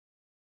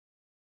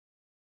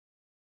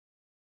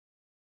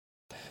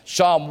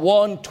Psalm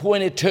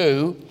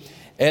 122,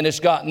 and it's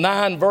got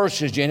 9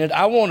 verses in it.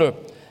 I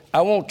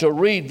want to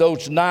read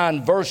those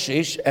 9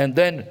 verses and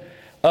then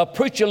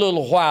preach a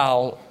little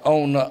while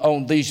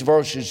on these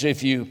verses,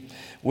 if you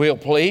will,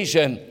 please.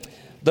 And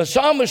the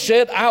psalmist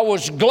said, I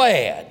was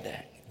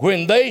glad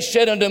when they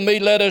said unto me,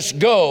 let us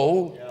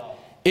go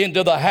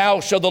into the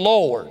house of the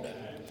Lord.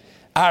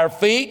 Our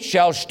feet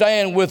shall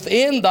stand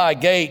within thy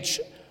gates,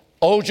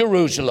 O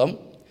Jerusalem.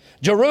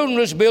 Jerusalem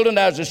is building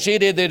as a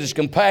city that is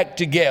compact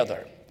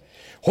together.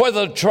 Where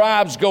the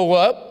tribes go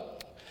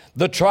up,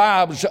 the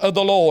tribes of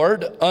the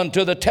Lord,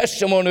 unto the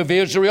testimony of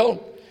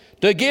Israel,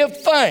 to give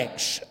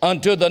thanks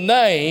unto the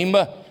name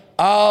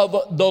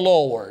of the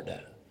Lord.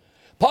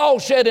 Paul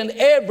said, in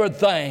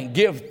everything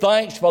give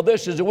thanks, for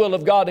this is the will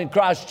of God in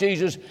Christ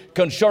Jesus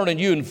concerning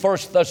you, in 1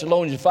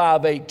 Thessalonians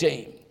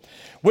 5:18.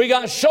 We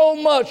got so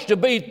much to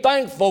be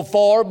thankful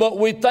for, but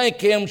we thank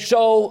him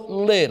so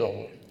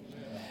little.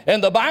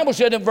 And the Bible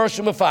said in verse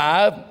number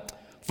 5,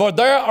 for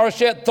there are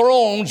set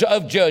thrones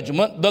of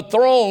judgment, the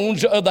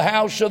thrones of the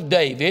house of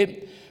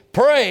David.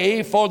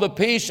 Pray for the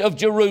peace of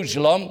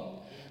Jerusalem.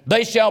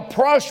 They shall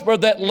prosper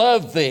that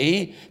love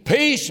thee.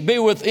 Peace be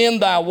within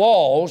thy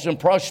walls, and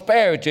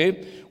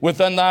prosperity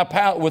within thy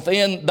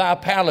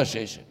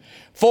palaces.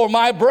 For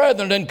my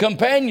brethren and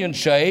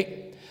companions'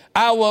 sake,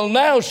 I will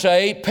now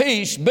say,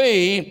 peace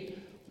be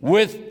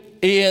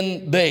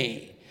within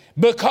thee.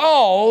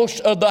 Because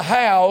of the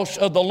house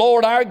of the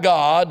Lord our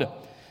God,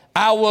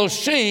 I will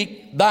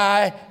seek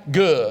thy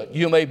good.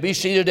 You may be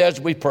seated as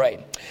we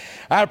pray.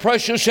 Our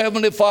precious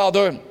Heavenly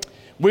Father,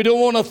 we do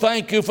want to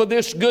thank you for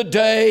this good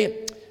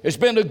day. It's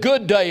been a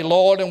good day,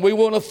 Lord, and we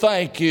want to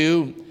thank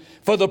you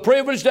for the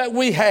privilege that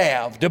we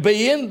have to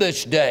be in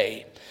this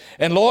day.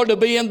 And Lord, to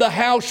be in the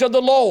house of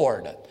the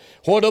Lord.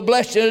 What a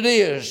blessing it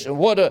is, and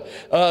what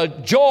a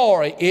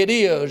joy it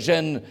is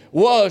and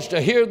was to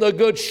hear the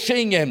good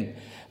singing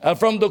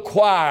from the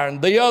choir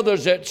and the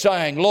others that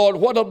sang. Lord,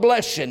 what a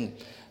blessing.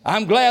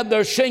 I'm glad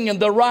they're singing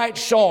the right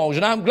songs,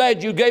 and I'm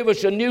glad you gave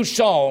us a new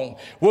song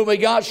when we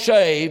got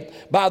saved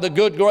by the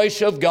good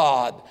grace of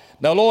God.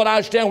 Now, Lord,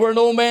 I stand where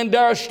no man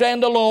dare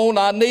stand alone.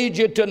 I need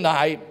you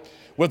tonight.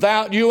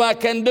 Without you, I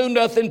can do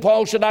nothing.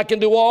 Paul said, I can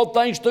do all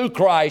things through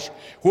Christ,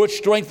 which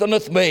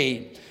strengtheneth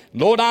me.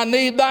 Lord, I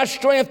need thy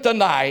strength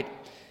tonight.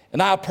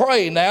 And I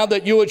pray now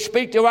that you would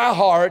speak to our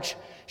hearts.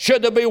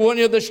 Should there be one of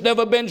you that's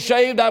never been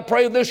saved, I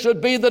pray this would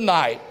be the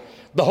night.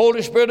 The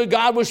Holy Spirit of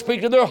God will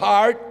speak to their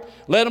heart.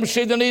 Let them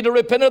see the need to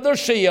repent of their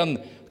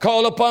sin.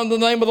 Call upon the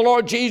name of the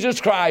Lord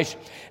Jesus Christ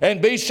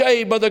and be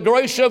saved by the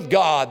grace of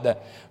God.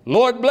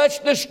 Lord, bless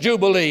this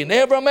Jubilee and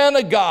every man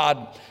of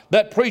God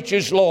that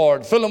preaches,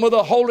 Lord. Fill them with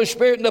the Holy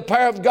Spirit and the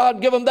power of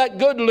God. Give them that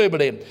good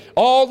liberty.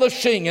 All the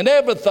singing,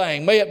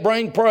 everything, may it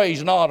bring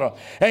praise and honor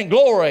and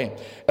glory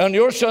on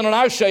your Son and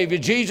our Savior,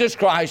 Jesus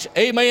Christ.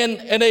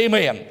 Amen and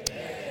amen. Amen.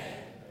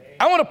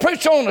 I want to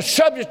preach on a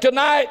subject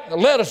tonight.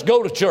 Let us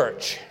go to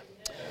church.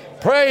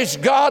 Praise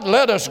God.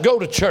 Let us go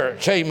to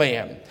church.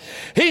 Amen.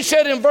 He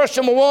said in verse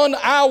number 1,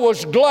 I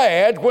was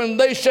glad when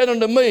they said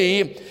unto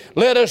me,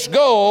 let us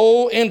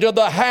go into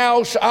the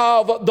house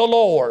of the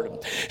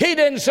Lord. He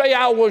didn't say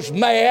I was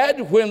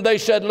mad when they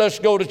said, let's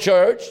go to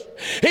church.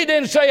 He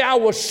didn't say I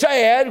was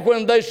sad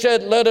when they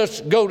said, let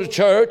us go to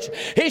church.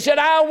 He said,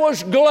 I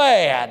was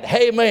glad.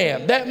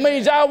 Amen. That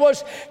means I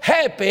was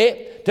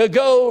happy to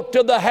go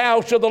to the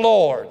house of the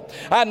Lord.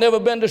 I'd never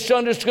been to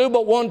Sunday school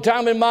but one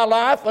time in my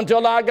life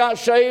until I got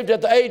saved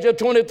at the age of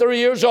 23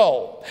 years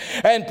old.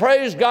 And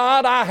praise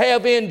God, I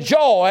have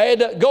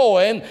enjoyed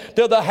going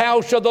to the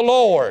house of the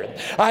Lord.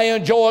 I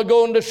enjoy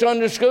going to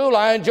Sunday school.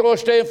 I enjoy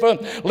staying from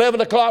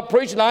 11 o'clock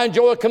preaching. I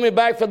enjoy coming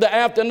back for the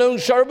afternoon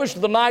service,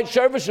 the night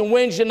service, and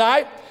Wednesday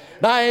night.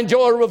 I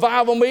enjoy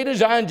revival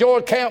meetings. I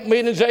enjoy camp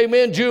meetings,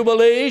 amen,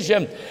 jubilees,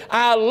 and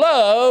I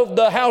love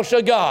the house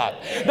of God.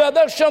 Now,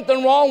 there's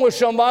something wrong with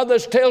somebody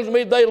that tells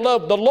me they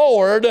love the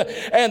Lord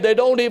and they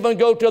don't even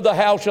go to the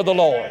house of the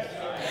Lord.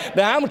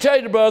 Now, I'm going to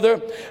tell you,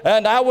 brother,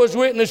 and I was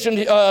witnessing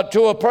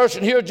to a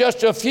person here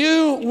just a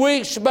few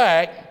weeks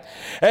back,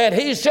 and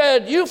he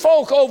said, you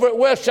folk over at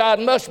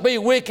Westside must be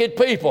wicked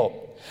people.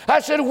 I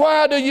said,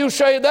 why do you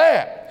say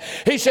that?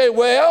 He said,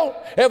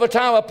 well, every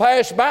time I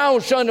pass by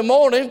on Sunday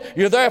morning,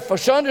 you're there for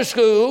Sunday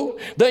school,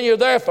 then you're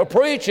there for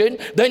preaching,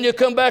 then you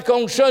come back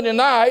on Sunday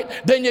night,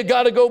 then you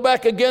got to go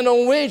back again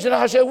on Wednesday. And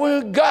I said,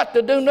 we've got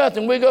to do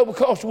nothing. We go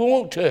because we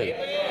want to.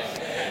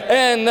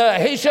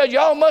 And he said,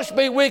 y'all must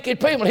be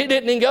wicked people. He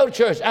didn't even go to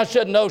church. I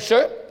said, no,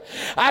 sir.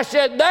 I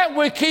said, that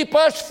would keep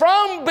us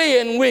from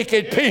being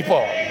wicked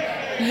people.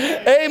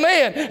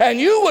 Amen. And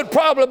you would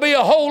probably be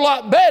a whole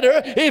lot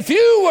better if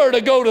you were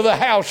to go to the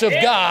house of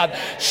God.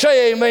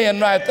 Say amen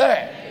right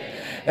there.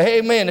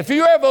 Amen. If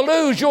you ever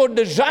lose your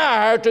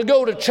desire to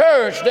go to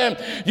church, then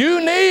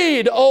you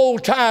need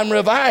old-time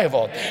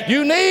revival.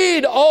 You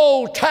need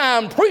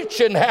old-time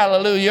preaching,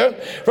 hallelujah,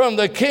 from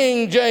the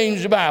King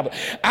James Bible.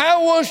 I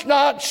was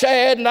not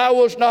sad and I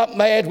was not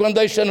mad when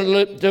they said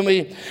to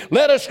me,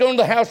 let us go to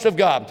the house of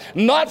God,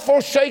 not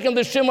forsaking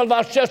the assembly of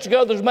ourselves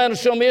together as man of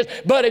some is,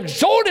 but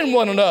exhorting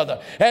one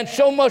another. And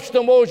so much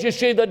the more as you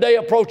see the day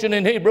approaching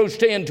in Hebrews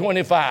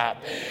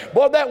 10:25.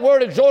 Boy, that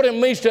word exhorting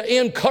means to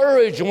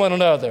encourage one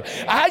another.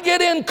 I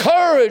get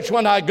encouraged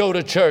when I go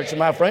to church,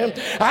 my friend.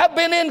 I've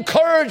been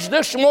encouraged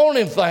this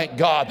morning, thank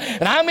God.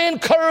 And I'm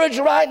encouraged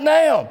right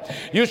now.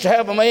 Used to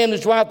have a man and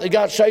his wife that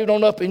got saved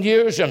on up in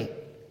years, and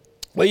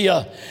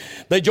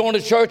they joined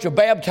the church and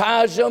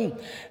baptized them,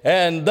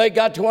 and they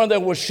got to one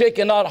that was sick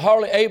and not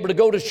hardly able to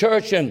go to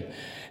church, and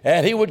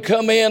he would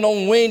come in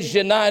on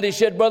Wednesday night. He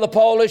said, Brother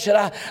Paul, he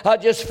said, I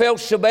just felt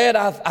so bad.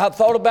 I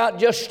thought about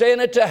just staying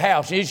at the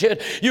house. And he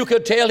said, you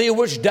could tell he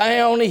was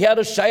down. He had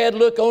a sad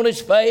look on his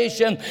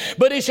face.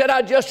 But he said,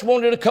 I just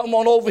wanted to come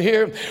on over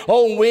here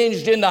on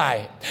Wednesday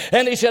night.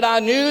 And he said, I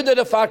knew that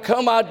if I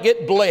come, I'd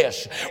get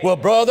blessed. Well,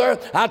 brother,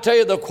 I tell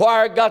you, the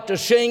choir got to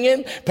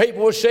singing.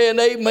 People were saying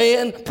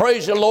amen,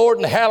 praise the Lord,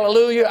 and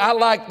hallelujah. I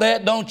like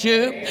that, don't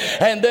you?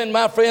 And then,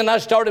 my friend, I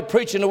started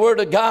preaching the word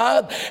of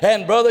God.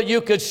 And, brother,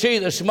 you could see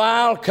the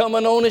smile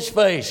coming on his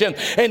face,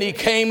 and he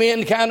came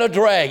in kind of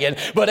dragging.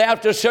 But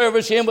after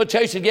service,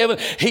 invitation given,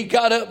 he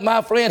got up,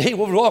 my friend. He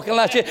was walking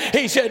like this.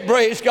 He said,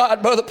 praise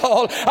God, Brother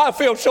Paul, I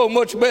feel so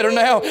much better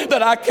now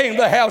that I came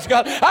to the house.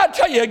 God, I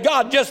tell you,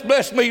 God just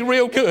blessed me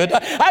real good.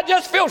 I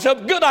just feel so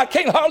good I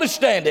can't hardly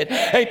stand it.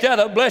 Ain't that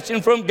a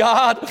blessing from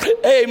God?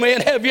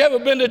 Amen. Have you ever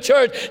been to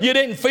church you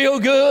didn't feel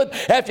good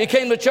after you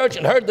came to church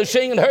and heard the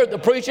singing, heard the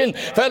preaching,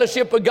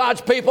 fellowship with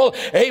God's people?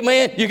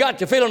 Amen. You got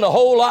to feeling a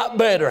whole lot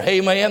better.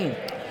 Amen.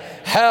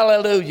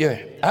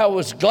 Hallelujah. I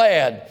was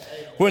glad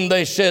when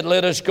they said,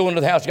 let us go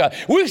into the house of God.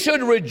 We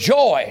should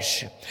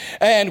rejoice.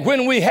 And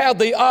when we have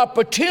the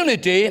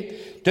opportunity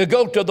to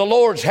go to the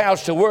Lord's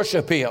house to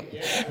worship Him.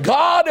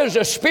 God is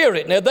a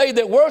spirit. Now they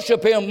that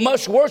worship Him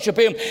must worship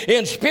Him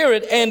in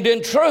spirit and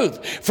in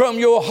truth. From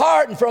your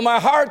heart and from our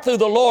heart through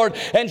the Lord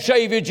and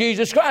Savior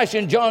Jesus Christ.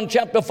 In John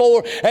chapter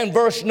 4 and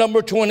verse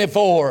number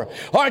 24.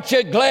 Aren't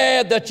you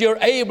glad that you're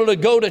able to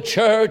go to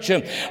church?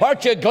 And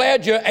aren't you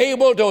glad you're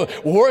able to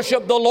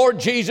worship the Lord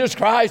Jesus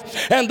Christ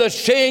and to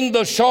sing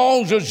the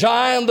songs of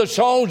Zion, the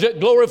songs that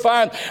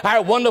glorify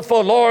our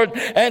wonderful Lord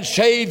and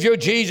Savior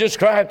Jesus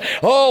Christ?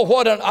 Oh,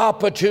 what an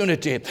opportunity.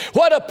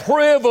 What a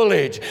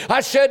privilege.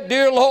 I said,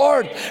 dear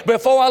Lord,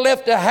 before I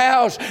left the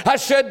house, I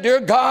said,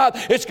 dear God,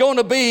 it's going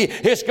to be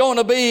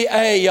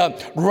a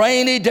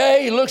rainy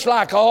day. It looks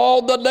like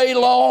all the day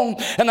long.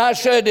 And I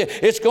said,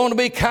 it's going to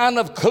be kind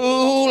of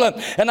cool.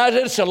 And I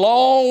said, it's a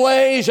long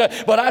ways.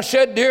 But I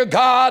said, dear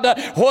God,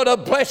 what a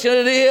blessing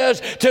it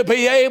is to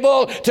be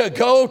able to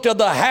go to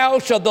the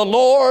house of the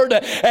Lord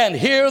and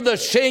hear the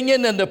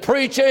singing and the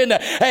preaching.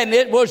 And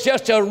it was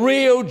just a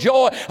real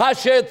joy. I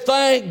said,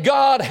 thank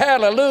God,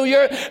 hallelujah,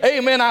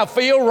 amen, I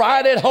feel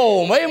right at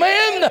home,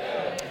 amen.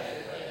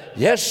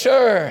 Yes,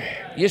 sir.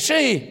 You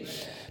see,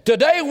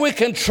 today we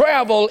can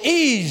travel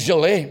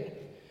easily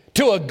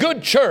to a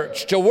good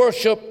church to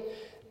worship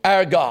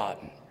our God.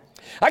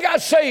 I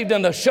got saved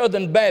in the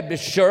Southern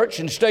Baptist Church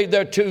and stayed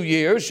there 2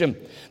 years, and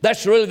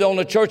that's really the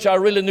only church I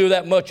really knew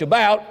that much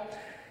about.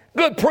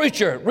 Good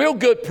preacher, real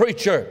good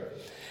preacher.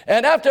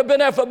 And after I've been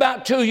there for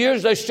about 2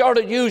 years, they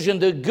started using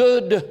the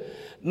good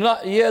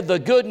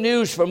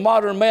news for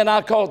modern man.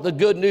 I call it the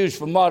good news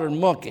for modern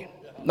monkey.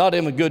 Not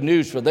even good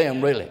news for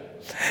them, really.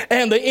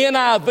 And the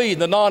NIV,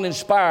 the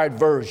non-inspired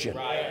version.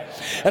 Right.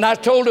 And I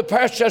told the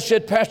pastor,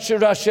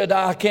 I said,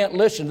 I can't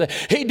listen to that.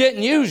 He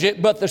didn't use it,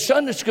 but the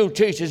Sunday school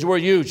teachers were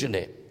using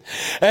it.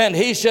 And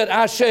he said,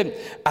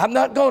 I'm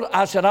not going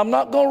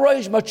to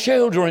raise my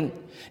children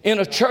in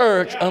a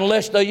church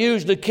unless they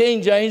use the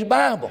King James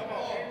Bible.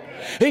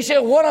 He said,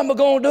 what am I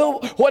going to do?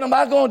 What am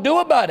I going to do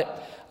about it?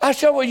 I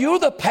said, well, you're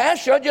the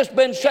pastor. I've just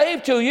been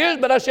saved 2 years.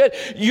 But I said,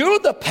 you're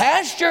the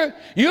pastor.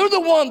 You're the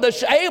one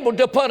that's able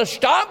to put a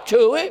stop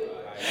to it.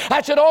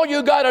 I said, all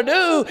you got to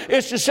do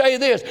is to say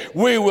this: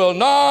 we will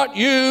not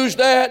use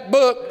that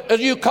book as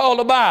you call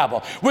the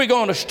Bible. We're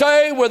going to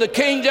stay with the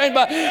King James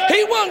Bible.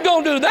 He wasn't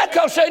going to do that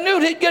because he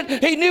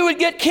knew he'd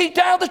get kicked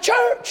out of the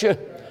church.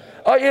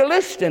 Are you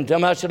listening to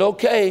him? I said,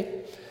 okay.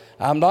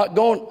 I'm not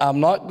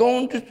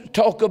going to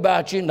talk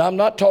about you, and I'm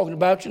not talking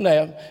about you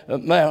now.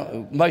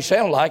 It may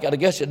sound like it, I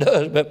guess it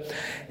does. But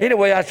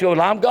anyway, I said,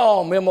 well, I'm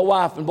gone. Me and my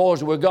wife and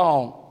boys were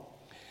gone.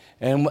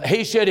 And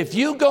he said, if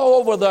you go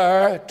over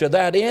there to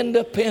that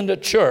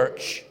independent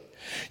church,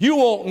 you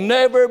won't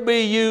never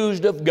be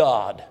used of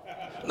God.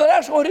 Now,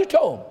 that's what he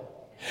told me.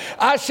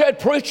 I said,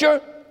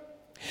 preacher,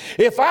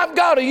 if I've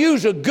got to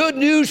use a good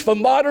news for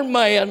modern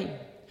man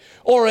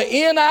or an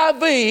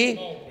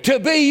NIV to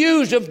be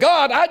used of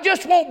God, I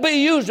just won't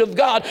be used of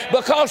God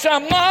because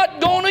I'm not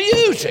going to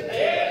use it.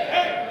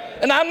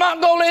 And I'm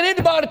not going to let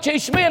anybody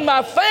teach me and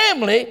my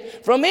family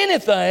from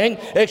anything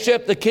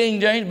except the King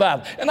James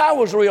Bible. And I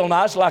was real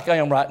nice like I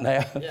am right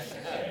now.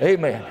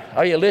 Amen.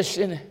 Are you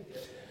listening?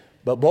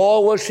 But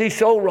boy, was she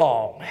so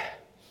wrong.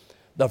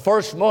 The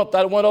first month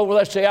I went over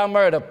there, say I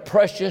married a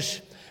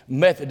precious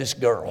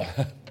Methodist girl.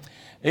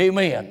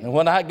 Amen. And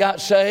when I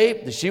got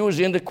saved, she was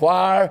in the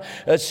choir,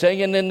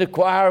 singing in the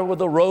choir with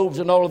the robes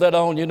and all of that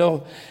on, you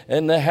know.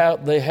 And they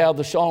have the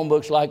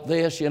songbooks like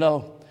this, you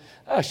know.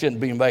 I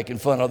shouldn't be making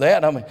fun of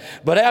that.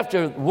 But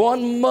after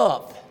 1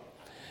 month,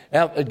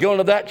 after going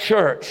to that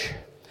church,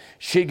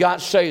 she got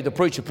saved. The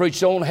preacher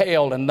preached on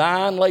hell, and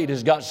 9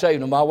 ladies got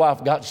saved, and my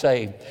wife got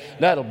saved.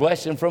 That's a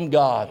blessing from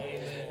God.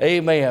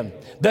 Amen.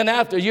 Then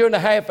after a year and a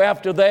half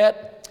after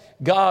that,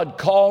 God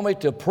called me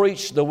to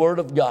preach the Word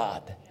of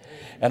God.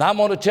 And I'm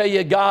going to tell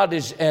you, God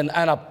is, and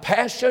a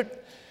pastor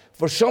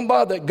for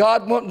somebody that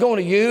God wasn't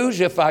going to use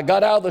if I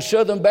got out of the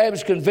Southern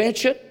Baptist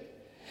Convention.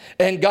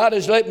 And God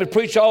has let me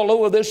preach all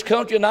over this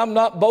country, and I'm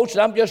not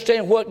boasting. I'm just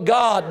saying what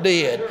God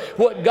did,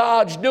 what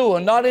God's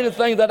doing, not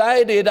anything that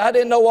I did. I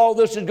didn't know all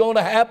this is going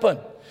to happen.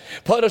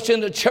 Put us in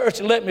the church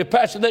and let me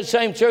pastor that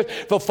same church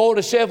for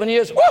 47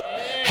 years. Woo!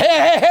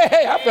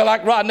 Hey, I feel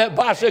like riding that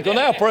bicycle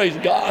now, praise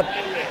God.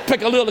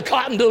 Pick a little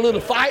cotton, do a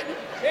little fighting.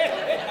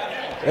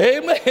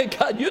 Amen.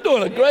 God, you're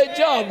doing a great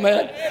job,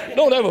 man.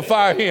 Don't ever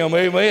fire him.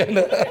 Amen.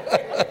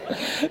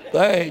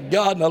 Thank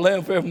God, and I love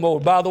him forevermore.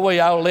 By the way,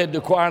 I led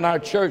the choir in our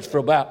church for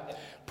about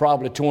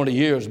probably 20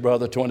 years,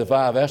 brother,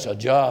 25. That's a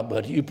job,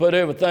 but you put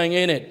everything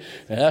in it,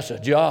 and that's a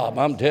job.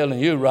 I'm telling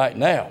you right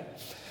now.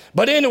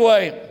 But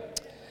anyway,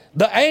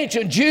 the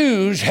ancient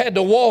Jews had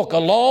to walk a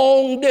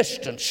long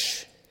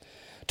distance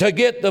to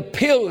get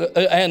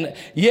and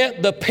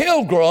yet the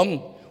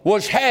pilgrim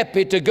was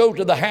happy to go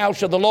to the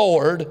house of the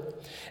Lord.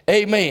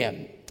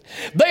 Amen.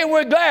 They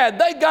were glad.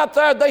 They got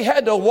there. They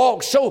had to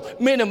walk so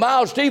many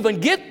miles to even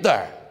get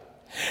there.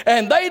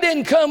 And they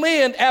didn't come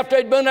in after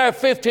they'd been there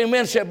 15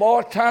 minutes and said, boy,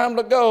 it's time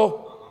to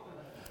go.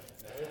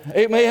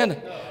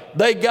 Amen.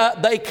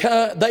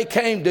 They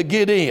came to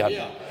get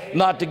in,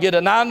 not to get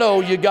in. I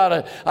know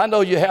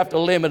you have to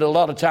limit a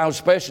lot of times,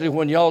 especially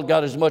when y'all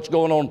got as much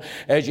going on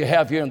as you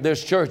have here in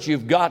this church.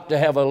 You've got to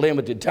have a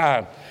limited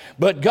time.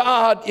 But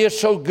God is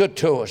so good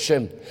to us.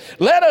 And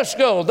let us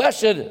go.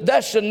 That's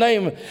the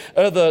name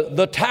of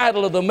the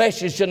title of the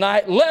message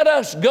tonight. Let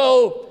us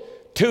go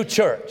to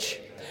church.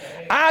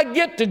 I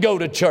get to go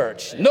to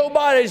church.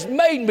 Nobody's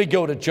made me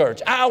go to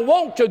church. I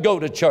want to go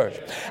to church.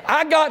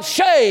 I got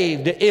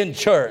saved in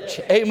church.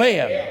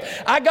 Amen.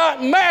 I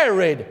got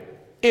married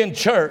in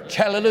church.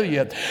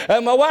 Hallelujah.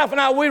 And my wife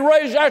and I, we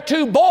raised our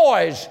 2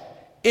 boys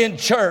in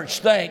church,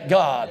 thank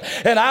God.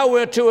 And I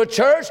went to a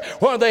church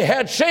where they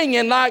had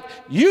singing like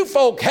you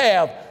folk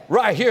have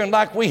right here, and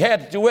like we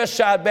had at the West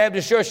Side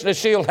Baptist Church, they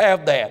still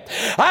have that.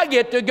 I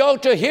get to go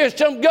to hear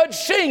some good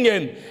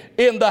singing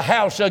in the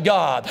house of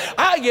God.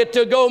 I get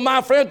to go,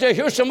 my friend, to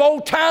hear some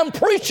old-time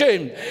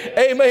preaching,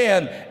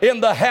 amen, in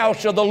the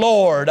house of the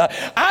Lord.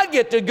 I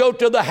get to go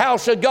to the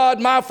house of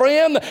God, my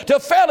friend, to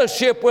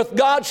fellowship with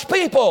God's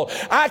people.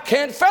 I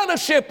can't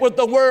fellowship with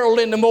the world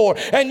anymore,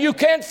 and you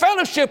can't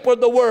fellowship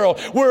with the world.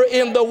 We're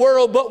in the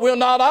world, but we're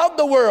not of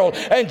the world.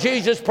 And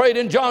Jesus prayed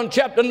in John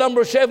chapter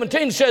number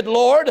 17, said,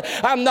 Lord,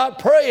 I'm not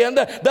praying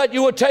that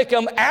you would take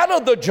them out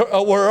of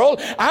the world.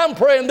 I'm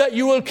praying that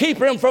you will keep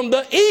them from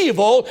the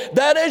evil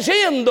that is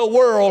in the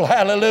world.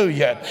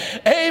 Hallelujah.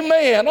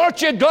 Amen.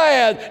 Aren't you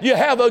glad you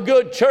have a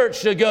good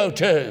church to go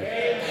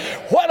to?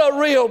 What a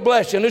real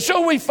blessing. And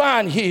so we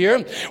find,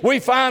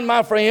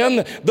 my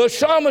friend, the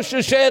psalmist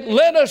said,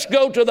 let us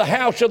go to the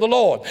house of the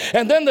Lord.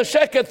 And then the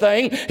second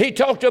thing he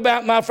talked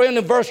about, my friend,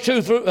 in verse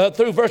 2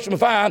 through verse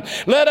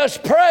 5, let us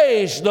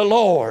praise the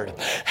Lord.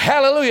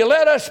 Hallelujah.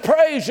 Let us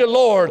praise the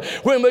Lord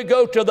when we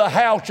go to the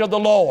house of the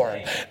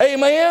Lord.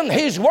 Amen.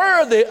 He's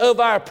worthy of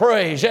our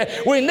praise.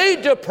 We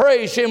need to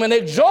praise him and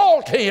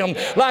exalt him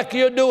like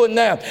you're doing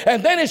now.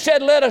 And then he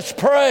said, let us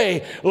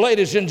pray,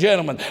 ladies and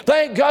gentlemen.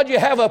 Thank God you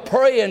have a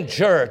praying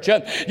church.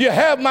 You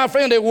have, my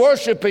friend, a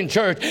worshiping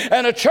church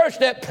and a church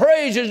that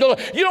praises the Lord.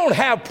 You don't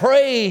have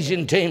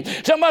praising team.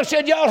 Somebody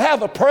said, y'all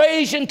have a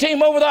praising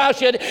team over there. I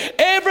said,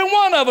 every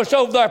one of us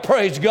over there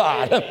praise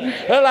God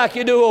like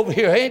you do over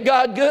here. Ain't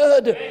God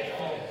good?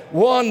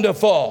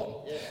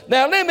 Wonderful.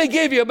 Now, let me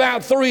give you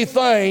about 3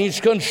 things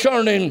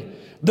concerning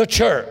the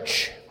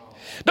church.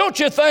 Don't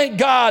you thank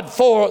God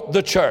for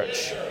the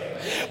church?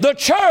 The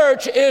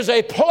church is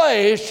a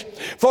place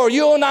for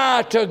you and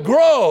I to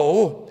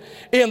grow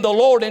in the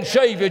Lord and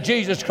Savior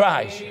Jesus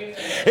Christ.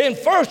 In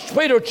 1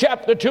 Peter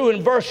chapter 2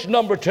 and verse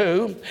number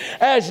 2,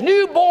 as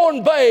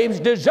newborn babes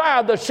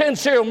desire the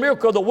sincere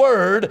milk of the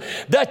word,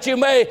 that you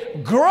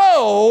may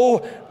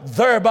grow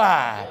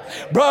thereby.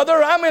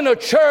 Brother, I'm in a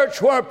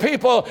church where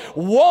people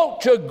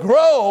want to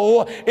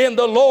grow in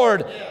the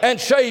Lord and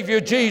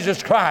Savior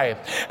Jesus Christ.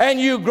 And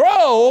you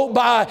grow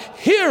by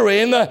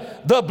hearing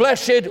the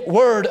blessed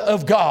word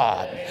of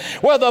God.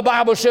 Well, the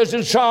Bible says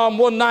in Psalm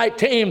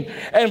 119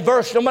 and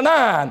verse number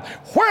 9,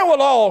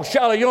 wherewithal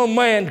shall a young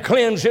man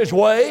cleanse his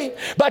way?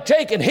 By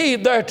taking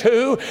heed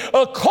thereto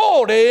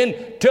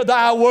according to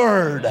thy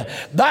word.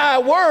 Thy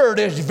word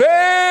is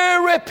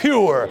very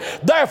pure.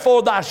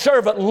 Therefore thy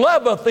servant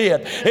loveth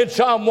it. In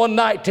Psalm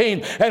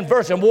 119 and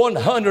verse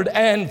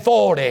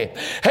 140.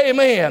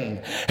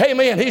 Amen.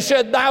 Amen. He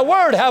said, thy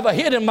word have I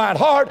hid in mine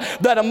heart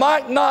that I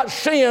might not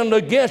sin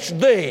against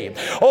thee.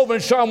 Over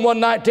in Psalm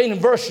 119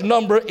 and verse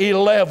number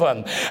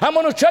 11. I'm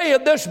going to tell you,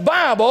 this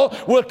Bible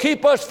will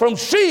keep us from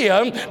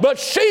sin, but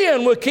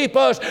sin will keep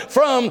us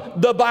from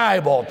the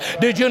Bible.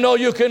 Did you know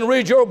you can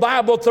read your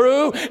Bible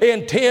through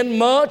in 10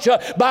 months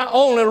by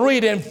only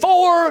reading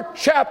 4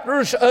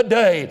 chapters a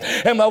day?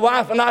 And my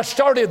wife and I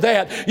started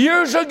that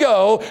years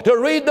ago, to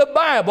read the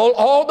Bible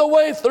all the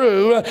way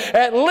through,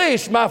 at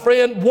least, my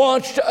friend,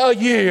 once a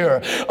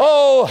year.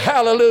 Oh,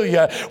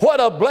 hallelujah. What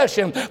a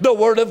blessing. The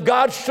Word of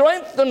God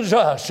strengthens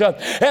us.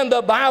 And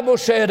the Bible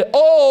said,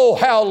 oh,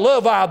 how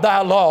love I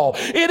thy law.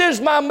 It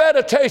is my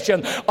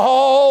meditation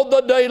all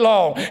the day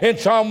long. In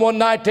Psalm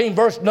 119,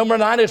 verse number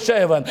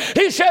 97,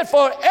 he said,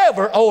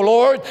 forever, O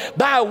Lord,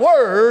 thy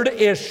word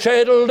is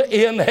settled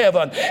in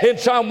heaven. In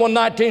Psalm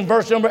 119,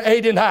 verse number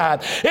 89.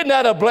 Isn't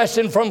that a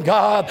blessing from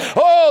God?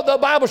 Oh, the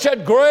Bible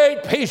said,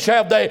 great peace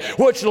have they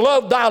which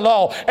love thy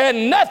law,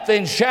 and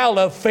nothing shall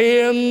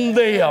offend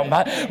them.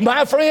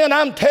 My friend,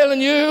 I'm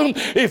telling you,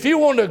 if you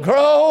want to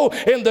grow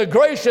in the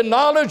grace and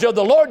knowledge of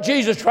the Lord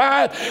Jesus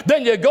Christ,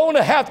 then you're going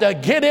to have to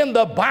get in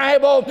the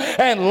Bible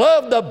and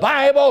love the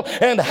Bible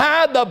and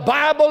hide the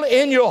Bible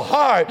in your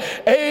heart.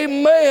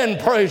 Amen.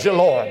 Praise the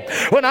Lord.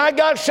 When I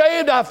got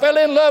saved, I fell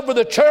in love with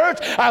the church.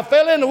 I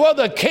fell in love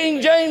with the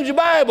King James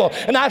Bible,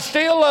 and I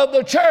still love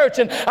the church,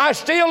 and I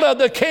still love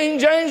the King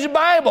James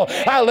Bible.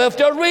 I love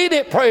to read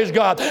it, praise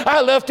God.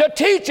 I love to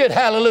teach it,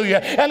 hallelujah,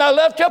 and I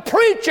love to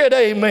preach it,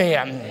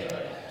 amen.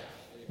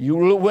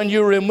 When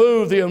you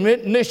remove the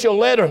initial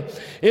letter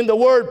in the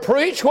word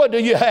preach, what do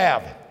you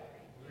have?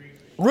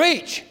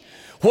 Reach.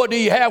 What do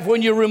you have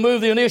when you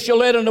remove the initial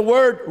letter in the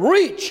word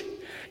reach?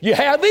 You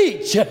have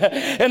each.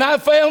 And I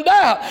found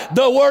out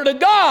the Word of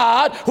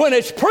God, when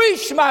it's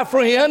preached, my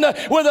friend,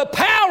 with the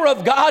power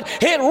of God,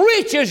 it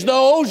reaches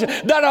those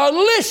that are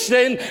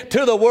listening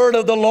to the Word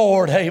of the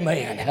Lord.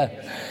 Amen.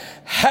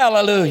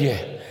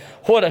 Hallelujah.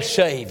 What a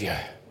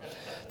Savior.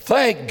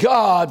 Thank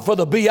God for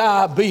the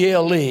Bible.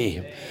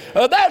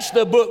 That's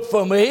the book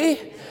for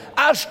me.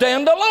 I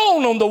stand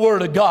alone on the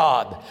Word of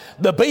God.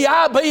 The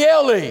Bible.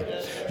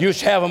 Used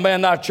to have a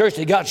man in our church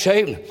that got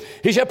saved.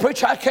 He said,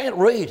 preacher, I can't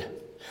read.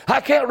 I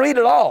can't read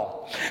at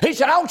all. He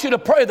said, I want you to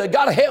pray that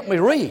God will help me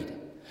read.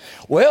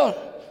 Well,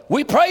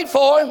 we prayed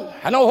for him.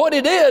 I know what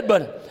he did,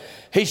 but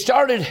he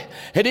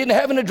didn't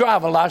have any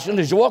driving license.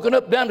 He's walking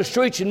up down the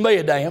streets in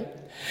Mayadam,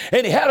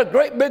 and he had a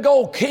great big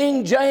old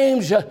King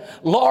James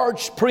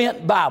large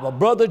print Bible,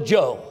 Brother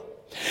Joe.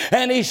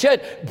 And he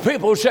said,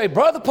 people say,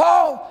 Brother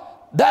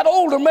Paul, that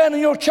older man in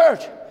your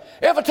church,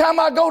 every time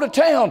I go to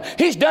town,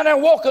 he's down there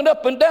walking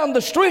up and down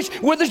the streets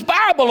with his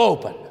Bible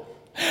open.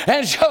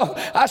 And so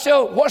I said,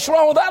 what's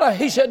wrong with that?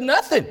 He said,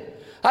 nothing.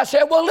 I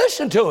said, well,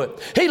 listen to it.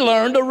 He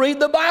learned to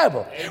read the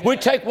Bible. We'd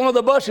take one of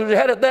the buses we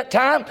had at that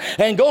time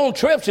and go on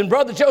trips. And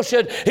Brother Joe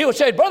said, he would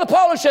say, Brother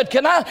Paul, he said,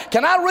 can I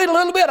read a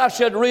little bit? I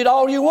said, read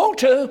all you want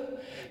to.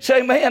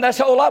 Say, man,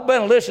 that's all I've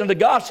been listening to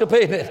gossip,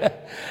 isn't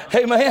it?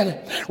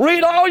 Amen.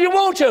 Read all you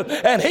want to.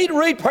 And he'd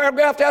read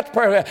paragraph after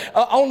paragraph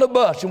on the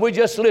bus, and we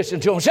just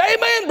listened to him. Say,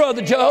 amen,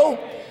 Brother Joe.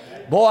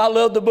 Boy, I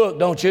love the book,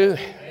 don't you?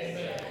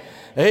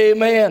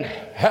 Amen.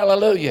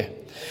 Hallelujah.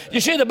 You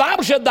see, the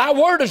Bible said, thy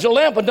word is a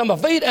lamp unto my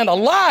feet and a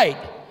light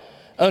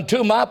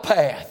unto my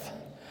path.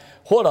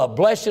 What a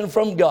blessing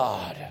from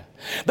God.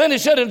 Then he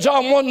said in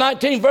Psalm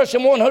 119, verse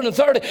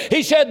 130,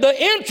 he said, the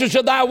entrance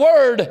of thy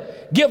word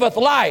giveth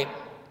light.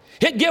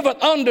 It giveth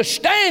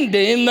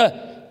understanding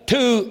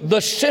to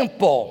the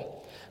simple.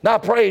 Now,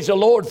 praise the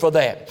Lord for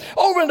that.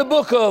 Over in the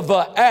book of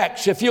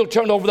Acts, if you'll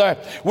turn over there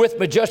with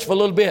me just for a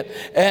little bit,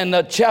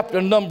 and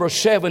chapter number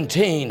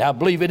 17, I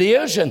believe it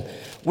is, and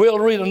we'll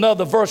read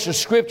another verse of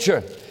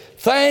Scripture.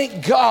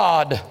 Thank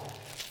God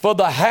for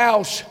the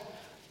house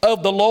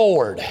of the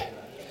Lord.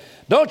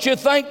 Don't you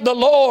thank the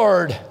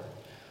Lord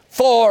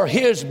for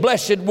His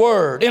blessed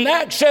word? In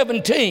Acts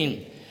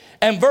 17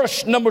 and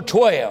verse number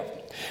 12,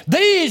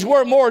 these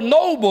were more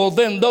noble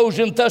than those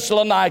in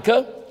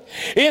Thessalonica,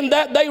 in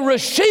that they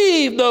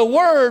received the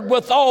word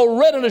with all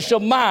readiness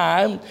of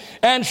mind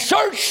and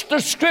searched the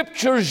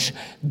Scriptures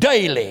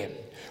daily,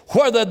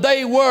 whether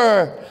they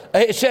were,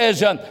 it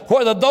says,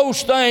 whether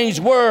those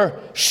things were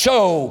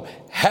so.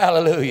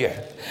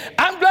 Hallelujah.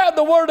 I'm glad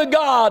the Word of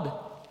God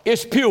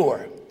is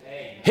pure.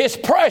 It's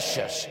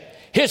precious.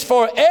 It's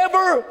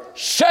forever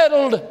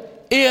settled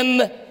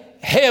in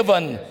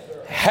heaven.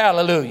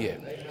 Hallelujah.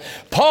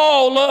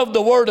 Paul loved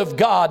the Word of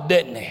God,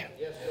 didn't he?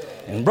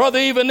 And brother,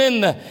 even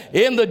in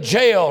the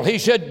jail, he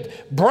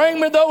said,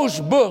 bring me those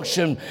books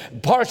and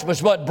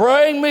parchments, but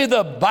bring me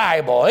the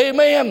Bible.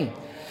 Amen.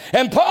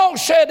 And Paul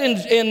said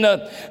in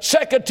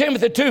 2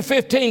 Timothy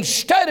 2:15,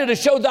 study to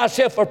show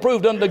thyself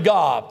approved unto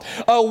God,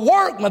 a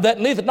workman that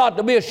needeth not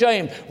to be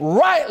ashamed,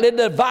 rightly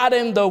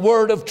dividing the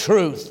word of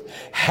truth.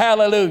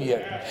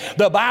 Hallelujah.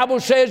 The Bible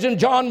says in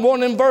John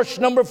 1 and verse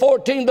number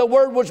 14, the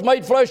word was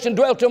made flesh and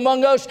dwelt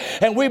among us,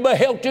 and we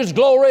beheld his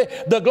glory.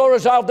 The glory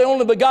is of the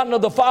only begotten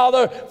of the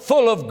Father,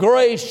 full of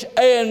grace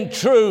and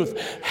truth.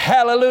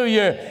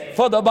 Hallelujah.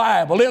 For the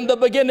Bible, in the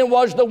beginning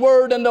was the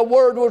Word, and the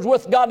Word was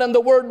with God, and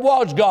the Word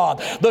was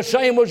God. The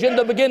same was in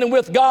the beginning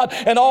with God,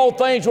 and all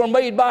things were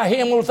made by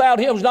him. Without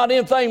him was not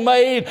anything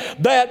made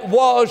that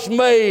was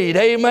made.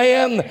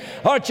 Amen.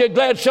 Aren't you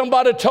glad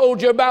somebody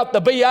told you about the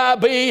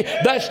B-I-B?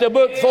 That's the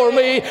book for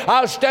me.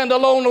 I'll stand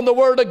alone on the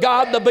Word of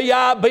God, the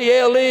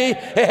B-I-B-L-E.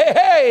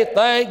 Hey,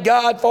 thank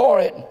God for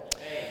it.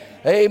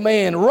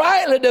 Amen.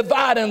 Rightly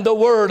dividing the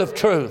word of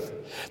truth.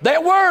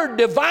 That word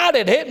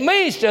divided, it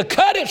means to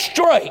cut it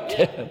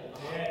straight.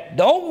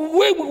 Don't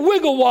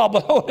wiggle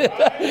wobble on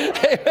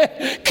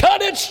it.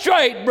 Cut it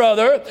straight,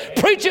 brother.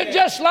 Preach it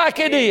just like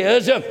it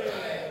is.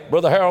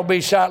 Brother Harold B.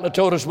 Sattler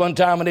told us one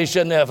time, and he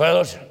said, now,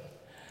 fellas,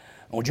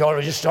 I want y'all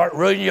to just start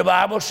reading your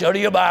Bible, study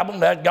your Bible,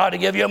 and that's God to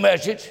give you a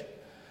message.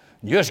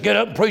 Just get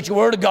up and preach the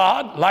word of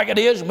God like it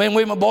is. Men,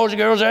 women, boys, and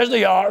girls as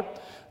they are.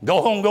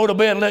 Go home, go to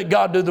bed, and let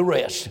God do the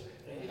rest.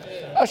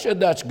 I said,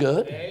 that's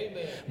good.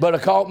 Amen. But I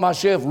caught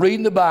myself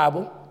reading the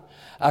Bible.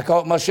 I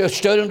caught myself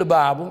studying the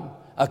Bible.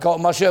 I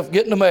caught myself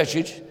getting the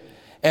message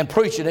and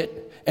preaching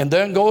it, and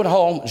then going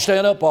home and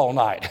staying up all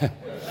night.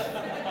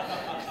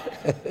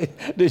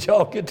 Did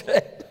y'all get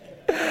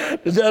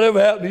that? Does that ever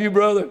happen to you,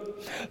 brother?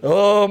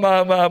 Oh,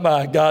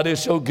 my. God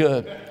is so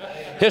good.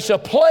 It's a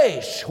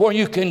place where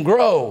you can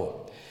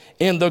grow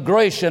in the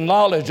grace and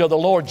knowledge of the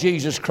Lord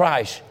Jesus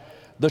Christ.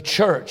 The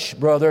church,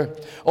 brother,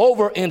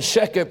 over in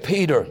 2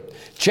 Peter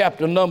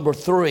chapter number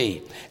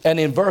 3 and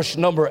in verse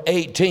number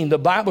 18, the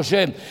Bible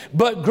said,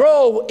 but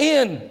grow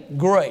in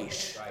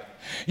grace.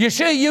 You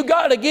see, you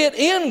got to get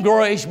in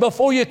grace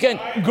before you can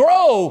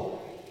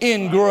grow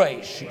in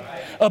grace.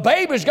 A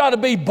baby's got to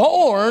be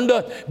born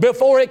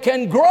before it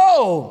can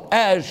grow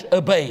as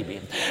a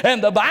baby.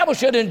 And the Bible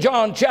said in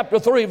John chapter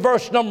 3,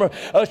 verse number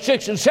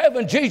 6 and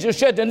 7, Jesus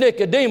said to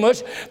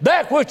Nicodemus,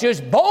 that which is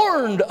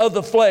born of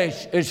the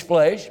flesh is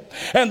flesh,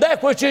 and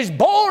that which is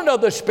born of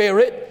the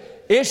Spirit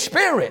is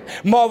spirit.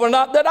 Marvel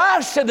not that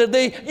I said to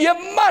thee,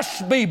 you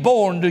must be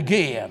born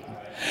again.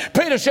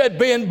 Peter said,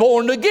 being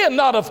born again,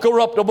 not of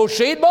corruptible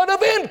seed, but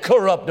of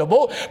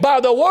incorruptible, by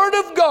the word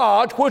of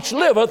God, which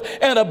liveth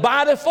and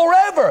abideth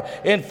forever.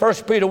 In 1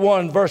 Peter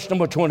 1, verse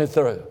number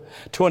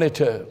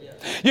 22.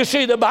 You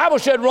see, the Bible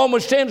said,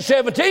 Romans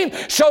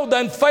 10:17, so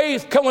then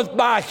faith cometh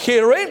by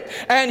hearing,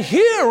 and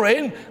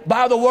hearing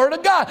by the word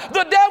of God.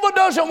 The devil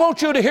doesn't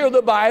want you to hear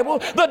the Bible.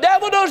 The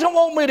devil doesn't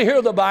want me to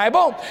hear the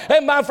Bible.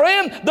 And my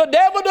friend, the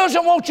devil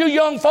doesn't want you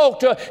young folk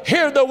to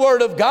hear the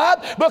word of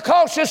God,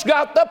 because it's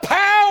got the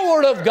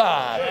power of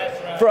God.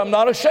 Right. For I'm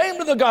not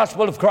ashamed of the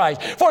gospel of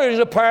Christ, for it is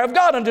the power of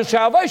God unto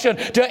salvation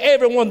to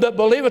everyone that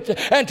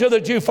believeth, and to the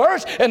Jew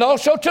first, and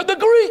also to the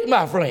Greek,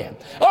 my friend.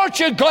 Aren't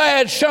you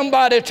glad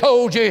somebody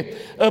told you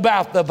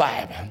about the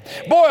Bible?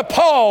 Boy,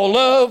 Paul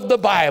loved the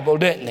Bible,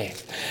 didn't he?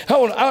 I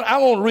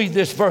want to read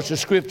this verse of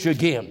scripture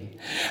again.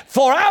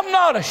 For I'm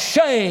not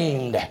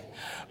ashamed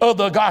of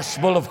the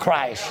gospel of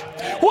Christ.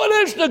 What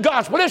is the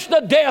gospel? It's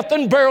the death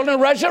and burial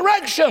and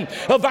resurrection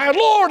of our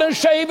Lord and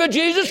Savior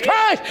Jesus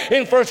Christ,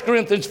 in 1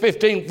 Corinthians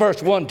 15,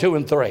 verse 1, 2,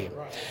 and 3.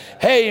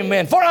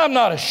 Amen. For I'm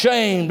not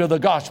ashamed of the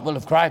gospel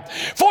of Christ,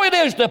 for it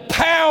is the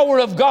power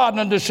of God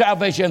unto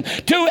salvation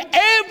to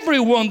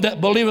everyone that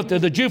believeth, to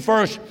the Jew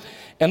first,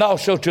 and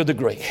also to the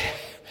Greek.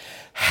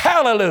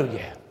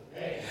 Hallelujah.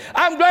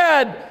 I'm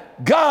glad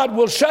God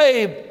will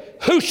save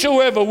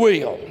whosoever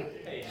will.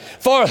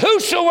 For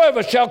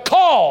whosoever shall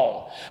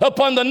call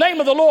upon the name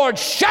of the Lord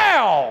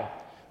shall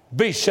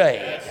be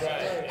saved.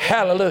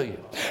 Hallelujah.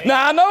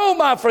 Now I know,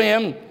 my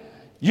friend,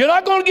 you're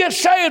not going to get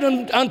saved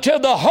until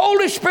the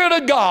Holy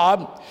Spirit of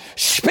God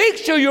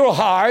speaks to your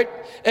heart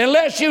and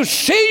lets you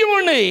see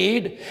your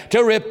need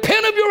to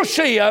repent of your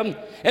sin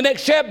and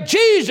accept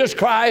Jesus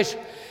Christ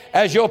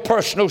as your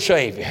personal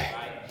Savior.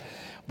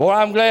 Boy,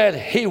 I'm glad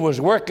He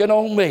was working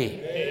on me.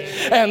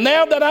 And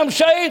now that I'm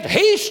saved,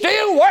 He's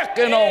still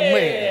working on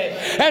me.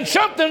 And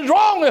something's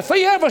wrong if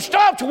He ever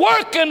stops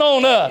working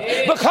on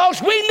us,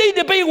 because we need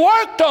to be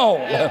worked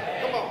on.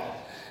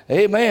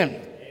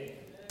 Amen.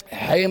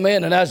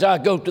 Amen. And as I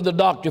go to the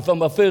doctor for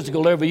my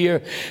physical every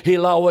year,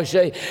 he'll always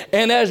say,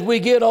 and as we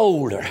get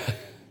older.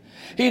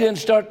 He didn't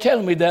start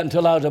telling me that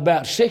until I was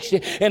about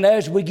 60. And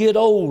as we get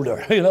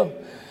older, you know,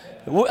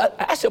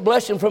 that's a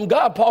blessing from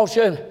God. Paul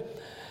said,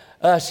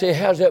 how's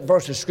that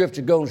verse of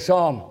scripture go in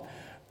Psalm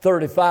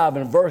 35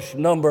 and verse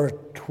number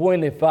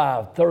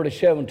 25,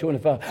 37,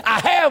 25. I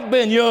have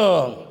been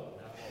young.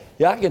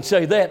 Yeah, I can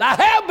say that. I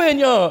have been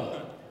young.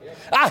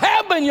 I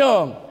have been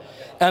young.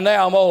 And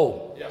now I'm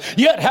old.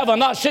 Yet have I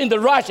not seen the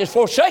righteous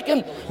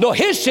forsaken, nor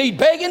his seed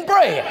begging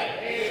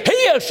bread.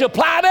 He has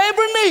supplied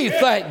every need,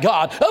 thank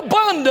God,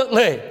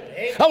 abundantly.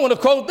 I want to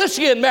quote this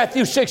again,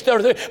 Matthew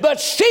 6:33. But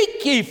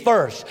seek ye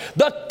first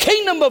the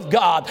kingdom of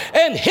God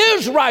and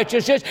his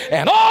righteousness,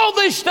 and all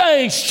these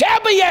things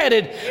shall be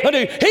added unto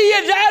you. He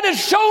has added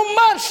so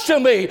much to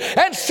me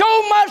and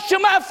so much to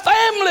my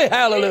family.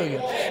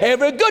 Hallelujah.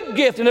 Every good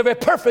gift and every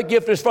perfect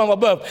gift is from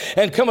above,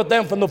 and cometh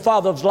down from the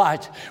Father of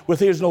lights, with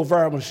his no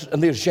variableness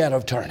and the shadow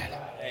of turning.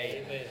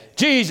 Amen.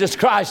 Jesus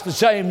Christ the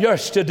same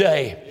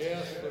yesterday,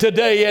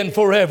 today and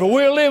forever.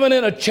 We're living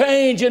in a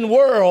changing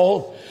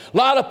world. A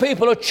lot of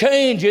people are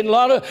changing. A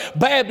lot of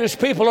Baptist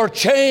people are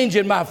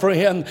changing, my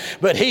friend.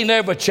 But he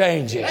never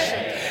changes.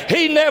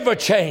 He never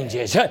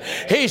changes.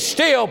 He's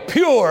still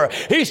pure.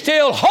 He's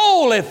still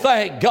holy,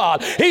 thank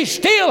God. He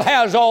still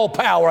has all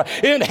power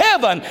in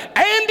heaven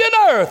and in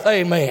earth.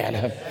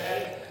 Amen.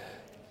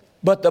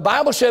 But the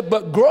Bible said,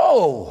 but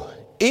grow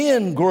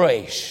in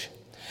grace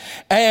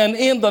and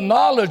in the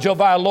knowledge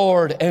of our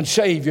Lord and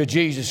Savior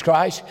Jesus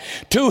Christ.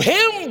 To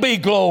him be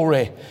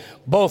glory,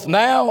 both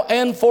now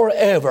and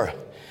forever.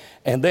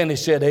 And then he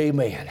said,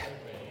 amen.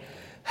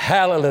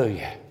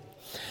 Hallelujah.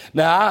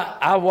 Now,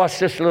 I watched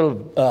this little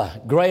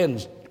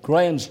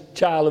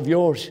grandchild of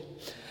yours.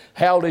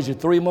 How old is he?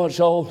 3 months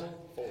old?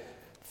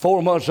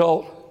 4 months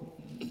old?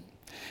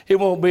 It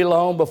won't be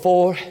long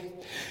before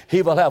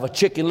he will have a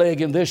chicken leg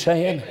in this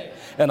hand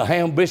and a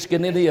ham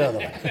biscuit in the other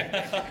one.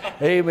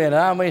 Amen.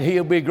 I mean,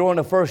 he'll be growing.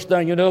 The first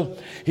thing you know,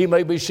 he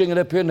may be singing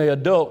up here in the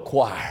adult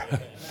choir.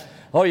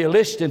 Are you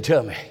listening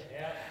to me?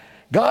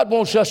 God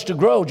wants us to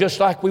grow just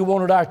like we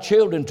wanted our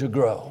children to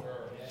grow.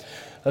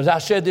 As I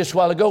said this a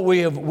while ago,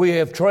 we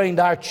have trained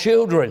our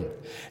children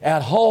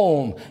at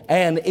home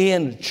and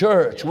in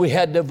church. We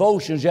had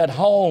devotions at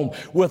home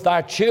with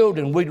our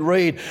children. We'd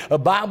read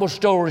Bible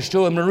stories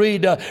to them and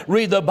read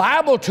the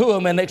Bible to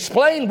them and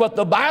explain what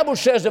the Bible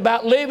says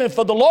about living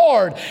for the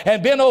Lord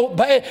and being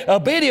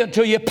obedient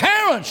to your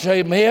parents.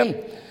 Amen.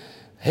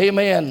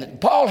 Amen.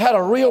 Paul had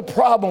a real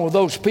problem with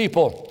those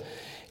people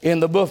in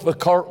the book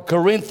of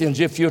Corinthians.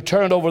 If you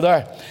turn over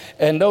there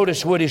and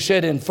notice what he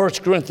said in 1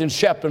 Corinthians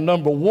chapter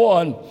number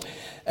 1.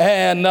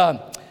 And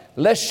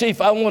let's see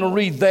if I want to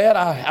read that.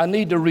 I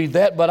need to read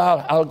that, but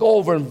I'll go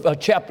over in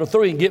chapter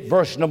 3 and get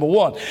verse number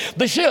 1.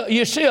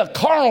 You see, a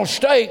carnal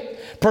state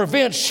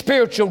prevents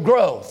spiritual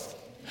growth.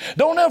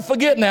 Don't ever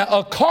forget now,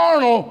 a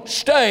carnal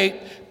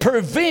state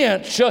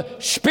prevents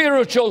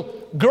spiritual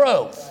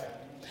growth.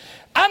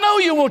 I know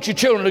you want your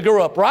children to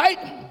grow up, right?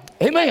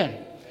 Amen.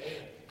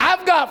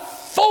 I've got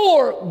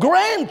 4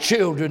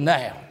 grandchildren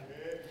now,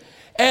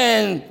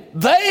 and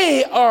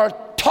they are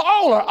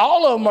taller.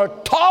 All of them are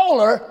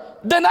taller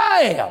than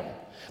I am.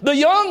 The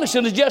youngest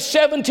is just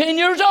 17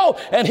 years old,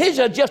 and he's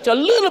just a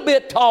little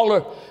bit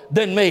taller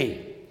than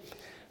me.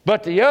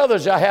 But the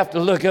others, I have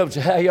to look up and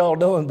say, how y'all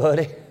doing,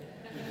 buddy?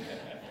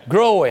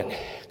 Grown.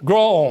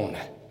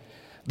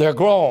 They're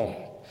grown.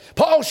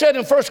 Paul said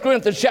in 1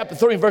 Corinthians chapter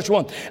 3 verse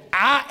 1,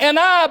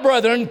 I,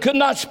 brethren, could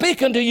not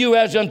speak unto you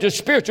as unto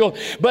spiritual,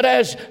 but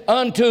as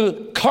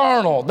unto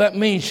carnal. That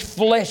means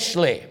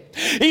fleshly.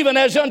 Even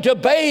as unto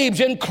babes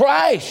in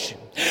Christ.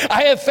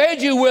 I have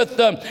fed you with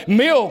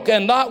milk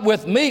and not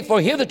with meat, for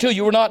hitherto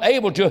you were not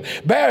able to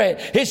bear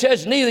it. He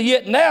says, neither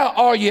yet now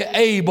are you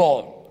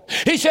able.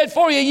 He said,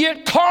 for you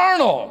yet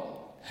carnal.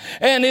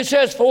 And it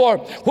says, for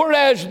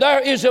whereas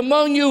there is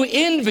among you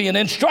envy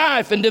and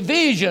strife and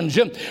divisions,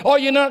 are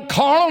you not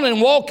carnal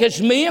and walk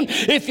as men?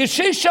 If you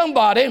see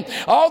somebody,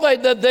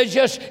 they're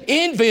just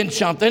envying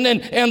something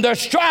and there's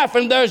strife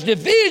and there's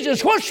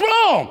divisions, what's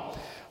wrong?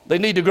 They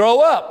need to grow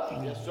up.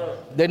 Yes, sir.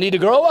 They need to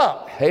grow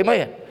up.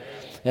 Amen.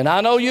 And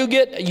I know you're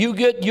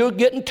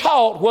getting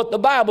taught what the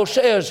Bible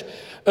says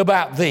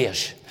about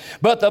this.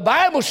 But the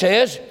Bible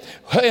says,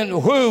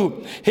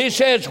 who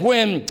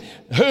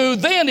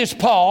then is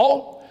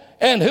Paul,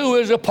 and who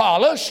is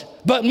Apollos,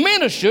 but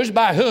ministers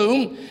by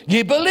whom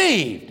ye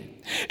believed,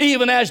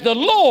 even as the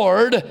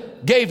Lord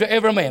gave to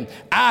every man.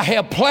 I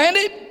have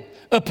planted,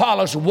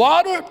 Apollos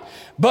watered,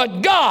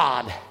 but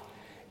God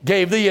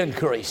gave the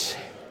increase.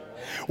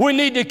 We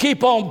need to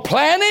keep on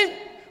planting.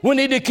 We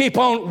need to keep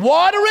on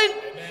watering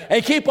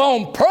and keep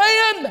on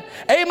praying,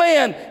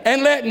 amen,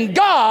 and letting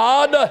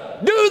God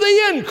do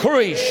the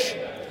increase.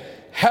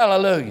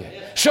 Hallelujah.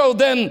 So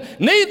then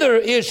neither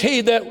is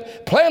he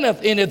that planteth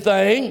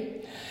anything,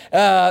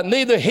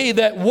 neither he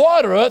that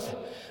watereth,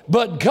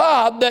 but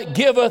God that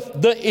giveth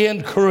the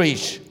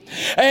increase.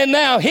 And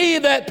now he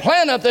that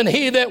planteth and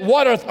he that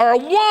watereth are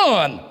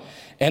one,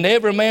 and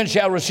every man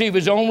shall receive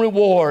his own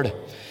reward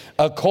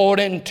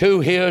according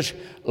to his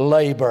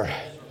labor.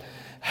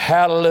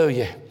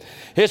 Hallelujah.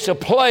 It's a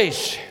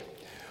place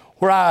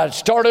where I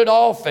started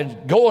off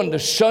and going to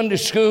Sunday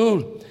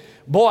school.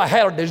 Boy, I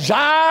had a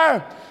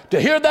desire to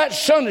hear that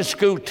Sunday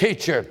school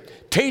teacher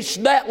teach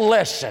that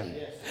lesson.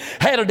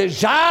 Had a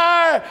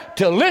desire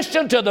to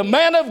listen to the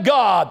man of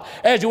God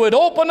as he would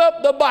open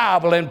up the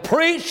Bible and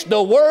preach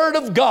the Word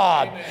of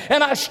God. Amen.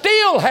 And I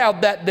still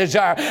have that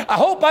desire. I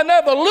hope I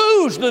never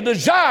lose the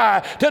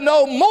desire to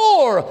know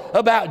more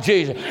about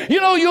Jesus.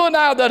 You know, you and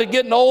I that are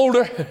getting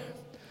older,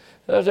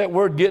 there's that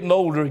word getting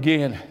older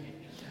again.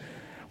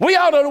 We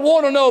ought to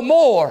want to know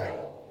more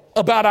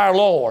about our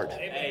Lord.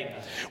 Amen.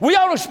 We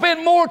ought to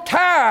spend more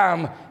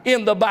time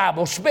in the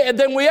Bible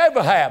than we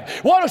ever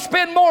have. We ought to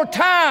spend more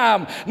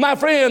time, my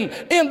friend,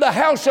 in the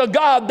house of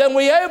God than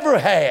we ever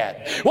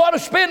had. We ought to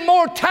spend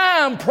more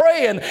time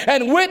praying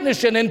and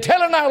witnessing and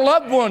telling our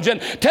loved ones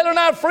and telling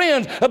our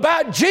friends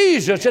about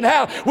Jesus and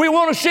how we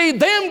want to see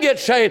them get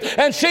saved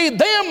and see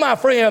them, my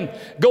friend,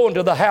 go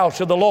into the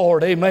house of the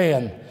Lord.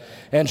 Amen.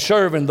 And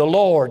serving the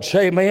Lord.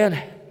 Say amen.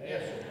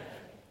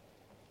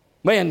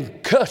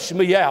 Man, cuss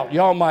me out.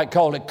 Y'all might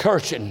call it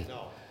cursing.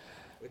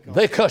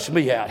 They cuss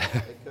me out.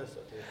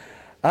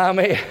 I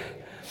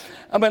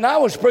mean, I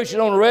was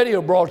preaching on a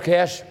radio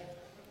broadcast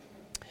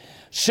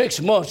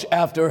 6 months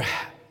after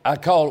I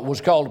was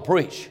called to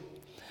preach.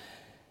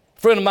 A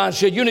friend of mine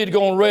said, you need to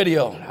go on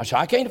radio. I said,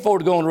 I can't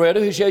afford to go on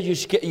radio. He said,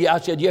 I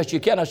said, yes, you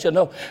can. I said,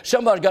 no,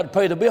 somebody's got to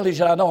pay the bill. He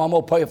said, I know, I'm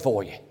going to pay it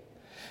for you.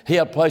 He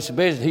had a place of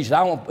business. He said,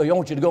 I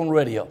want you to go on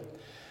radio.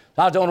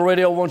 I was on the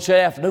radio one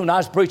Saturday afternoon. I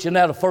was preaching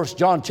out of 1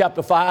 John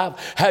chapter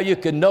 5, how you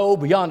can know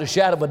beyond a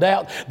shadow of a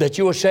doubt that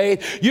you are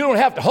saved. You don't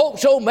have to hope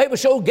so, maybe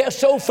so, guess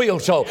so, feel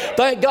so.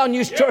 Thank God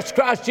you trust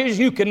Christ Jesus,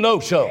 you can know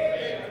so.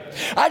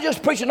 I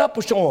just preaching up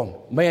a storm.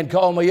 A man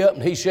called me up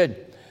and he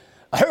said,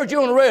 I heard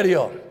you on the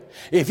radio.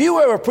 If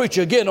you ever preach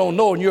again on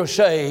knowing you're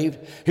saved,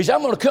 he said,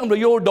 I'm going to come to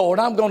your door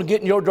and I'm going to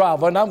get in your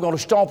driveway and I'm going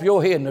to stomp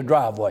your head in the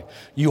driveway.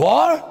 You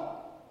are?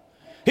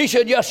 He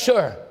said, yes,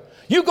 sir.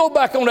 You go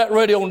back on that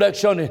radio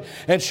next Sunday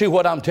and see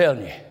what I'm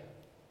telling you.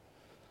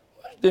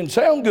 Didn't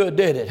sound good,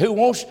 did it? Who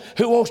wants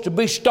to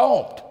be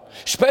stomped,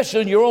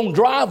 especially in your own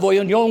driveway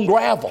and your own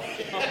gravel?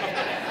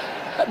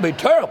 That'd be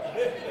terrible.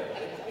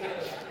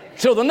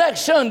 So the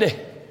next Sunday,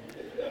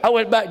 I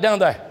went back down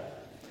there,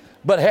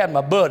 but I had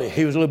my buddy.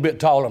 He was a little bit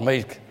taller than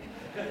me.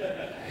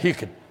 He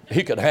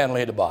could handle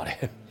anybody.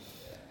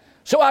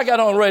 So I got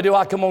on radio.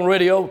 I come on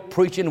radio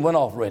preaching and went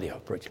off radio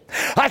preaching.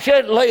 I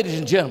said, ladies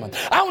and gentlemen,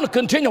 I want to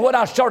continue what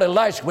I started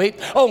last week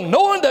on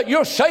knowing that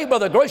you're saved by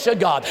the grace of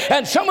God.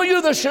 And some of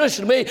you that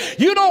listen to me,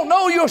 you don't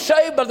know you're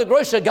saved by the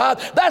grace of God.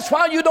 That's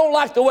why you don't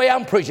like the way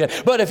I'm preaching.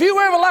 But if you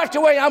ever like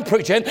the way I'm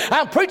preaching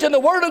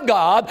the Word of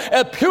God,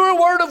 a pure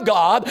Word of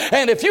God.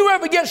 And if you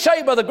ever get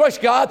saved by the grace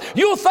of God,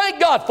 you'll thank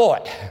God for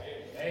it.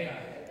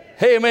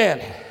 Amen.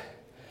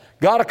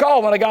 Got a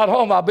call when I got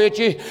home. I bet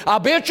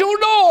your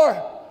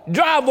door.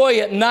 Driveway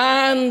at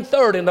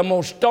 9:30 and I'm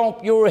going to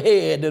stomp your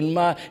head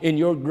in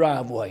your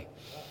driveway.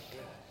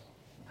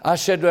 I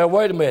said, well,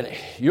 wait a minute.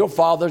 Your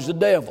father's the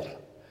devil.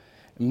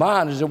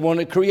 Mine is the one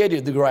that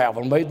created the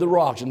gravel, made the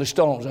rocks and the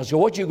stones. I said,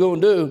 what you going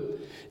to do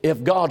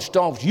if God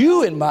stomps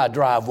you in my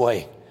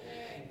driveway,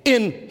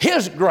 in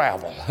his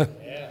gravel?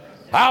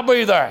 I'll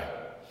be there.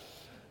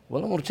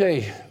 Well, I'm going to tell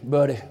you,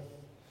 buddy,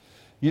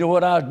 you know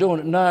what I was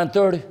doing at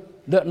 9:30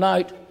 that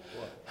night?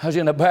 I was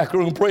in the back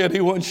room praying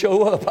he wouldn't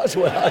show up. That's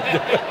what I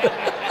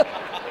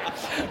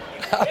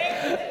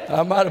did.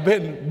 I might have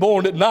been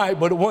born at night,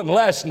 but it wasn't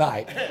last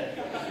night.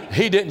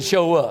 He didn't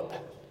show up.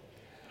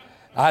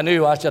 I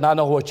said, I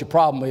know what your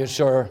problem is,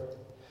 sir.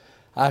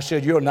 I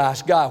said, you're a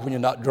nice guy when you're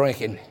not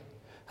drinking.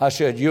 I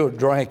said, you're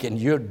drinking.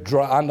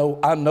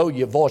 I know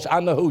your voice. I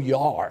know who you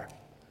are.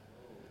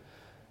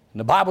 And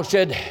the Bible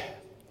said,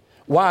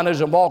 wine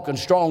is a walking,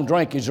 strong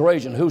drink is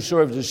raging.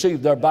 Whosoever is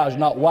deceived thereby is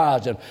not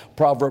wise, in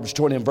Proverbs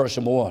 20 and verse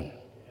 1.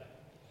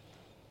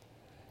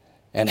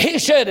 And he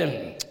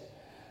said,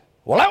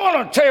 well, I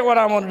want to tell you what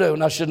I want to do.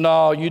 And I said,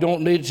 no, you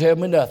don't need to tell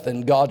me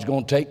nothing. God's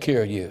going to take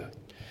care of you.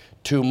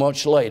 2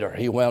 months later,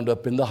 he wound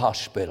up in the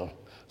hospital,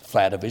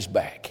 flat of his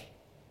back.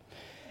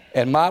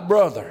 And my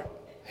brother,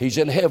 he's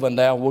in heaven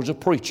now, was a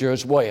preacher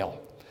as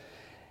well.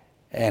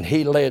 And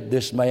he led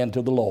this man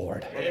to the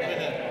Lord.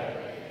 Amen.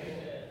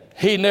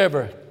 He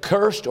never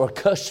cursed or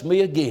cussed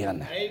me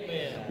again.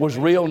 Amen. Was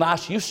real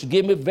nice. He used to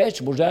give me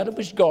vegetables out of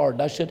his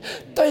garden. I said,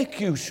 thank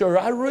you, sir.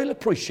 I really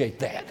appreciate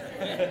that.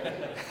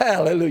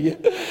 Hallelujah.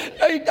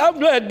 Hey, I'm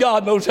glad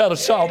God knows how to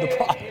solve the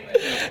problem.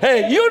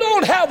 Hey, you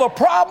don't have a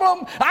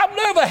problem. I've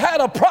never had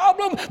a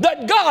problem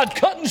that God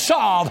couldn't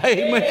solve.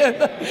 Amen.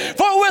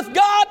 For with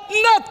God,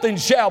 nothing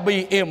shall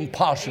be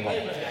impossible.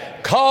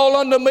 Call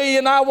unto me,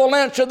 and I will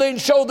answer thee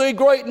and show thee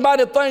great and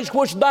mighty things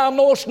which thou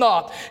knowest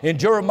not. In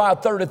Jeremiah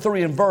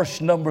 33 and verse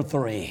number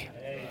 3.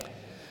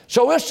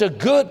 So it's a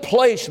good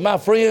place, my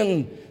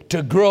friend,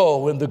 to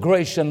grow in the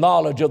grace and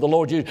knowledge of the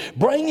Lord Jesus.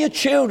 Bring your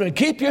children.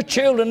 Keep your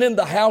children in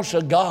the house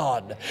of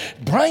God.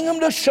 Bring them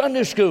to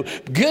Sunday school.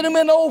 Get them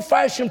in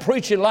old-fashioned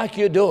preaching like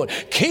you're doing.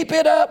 Keep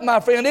it up,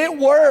 my friend. It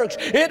works.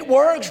 It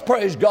works,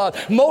 praise God.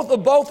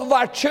 Both of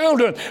our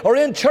children are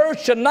in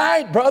church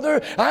tonight,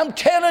 brother. I'm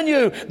telling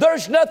you,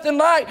 there's nothing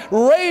like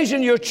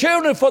raising your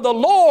children for the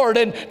Lord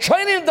and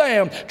training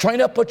them.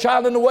 Train up a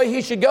child in the way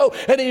he should go,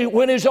 and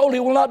when he's old, he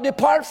will not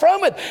depart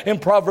from it. In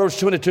Proverbs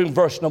 22,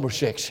 verse number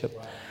 6.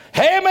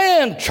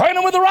 Amen. Train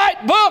them with the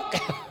right book.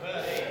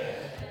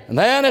 And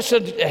then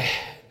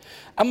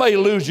I may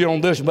lose you on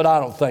this, but I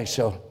don't think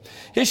so.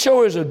 It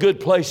sure is a good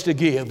place to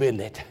give, isn't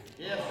it?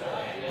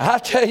 I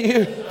tell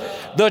you,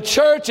 the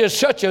church is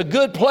such a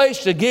good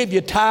place to give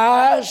you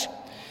tithes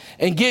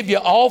and give you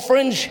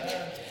offerings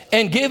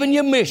and giving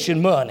you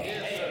mission money.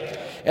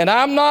 And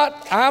I'm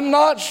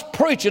not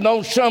preaching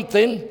on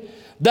something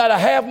that I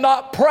have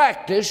not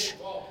practiced,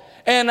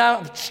 and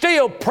I'm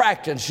still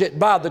practicing it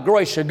by the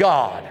grace of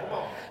God.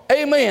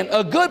 Amen.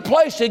 A good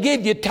place to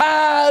give your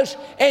tithes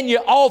and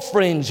your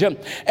offerings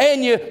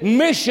and your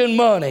mission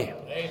money.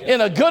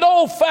 In a good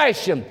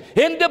old-fashioned,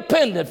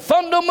 independent,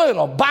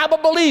 fundamental,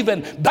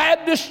 Bible-believing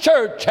Baptist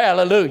church.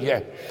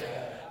 Hallelujah.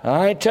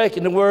 I ain't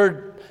taking the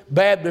word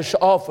Baptist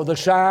off of the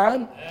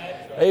sign.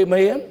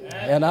 Amen.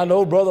 And I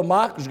know Brother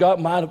Michael's got,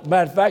 matter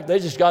of fact, they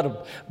just got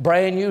a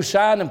brand new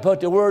sign and put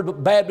the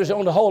word Baptist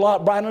on a whole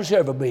lot brighter than it's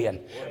ever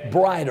been.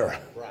 Brighter.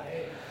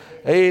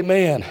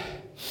 Amen.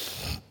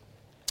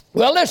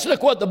 Well, let's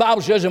look what the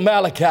Bible says in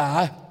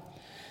Malachi,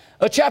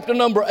 chapter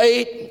number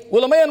 8.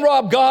 Will a man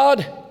rob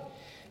God?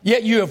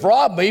 Yet you have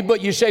robbed me,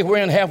 but you say,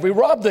 wherein have we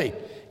robbed thee?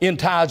 In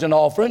tithes and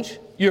offerings.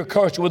 You're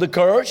cursed with a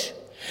curse.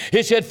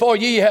 He said, for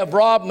ye have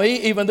robbed me,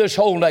 even this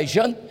whole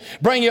nation.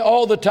 Bring ye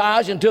all the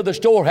tithes into the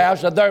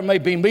storehouse, that there may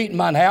be meat in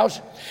mine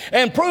house.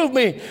 And prove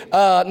me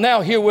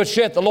now herewith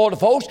saith the Lord of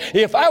hosts,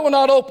 if I will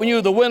not open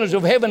you the windows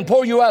of heaven,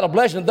 pour you out a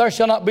blessing, there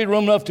shall not be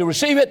room enough to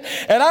receive it.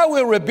 And I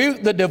will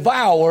rebuke the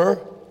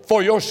devourer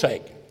for your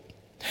sake.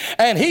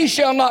 And he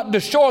shall not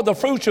destroy the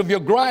fruits of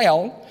your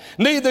ground,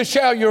 neither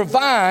shall your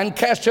vine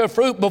cast her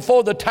fruit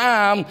before the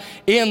time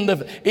in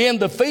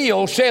the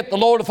field, saith the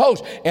Lord of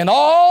hosts. And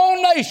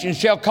all nations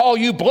shall call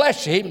you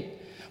blessed,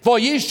 for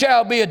ye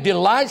shall be a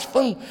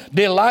delightsome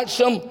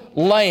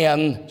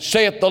land,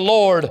 saith the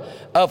Lord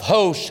of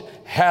hosts.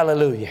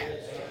 Hallelujah.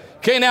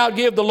 Can't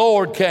outgive the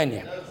Lord, can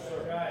you?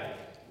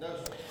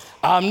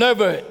 I've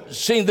never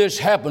seen this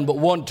happen, but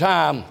one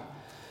time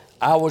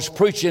I was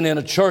preaching in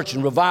a church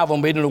and revival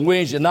meeting on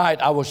Wednesday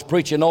night. I was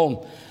preaching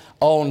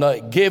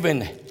on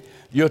giving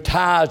your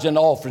tithes and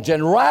offerings.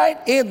 And right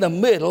in the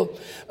middle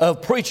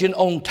of preaching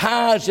on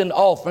tithes and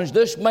offerings,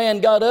 this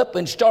man got up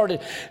and started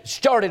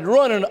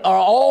running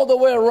all the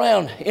way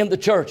around in the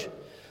church.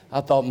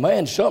 I thought,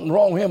 man, something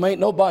wrong with him. Ain't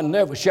nobody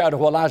never shouted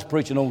while I was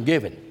preaching on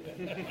giving.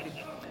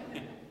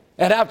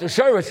 And after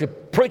service, the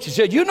preacher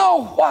said, you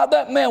know why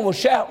that man was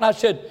shouting? I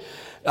said,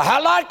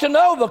 I'd like to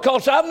know,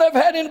 because I've never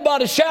had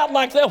anybody shout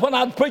like that when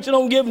I was preaching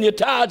on giving you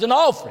tithes and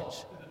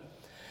offerings.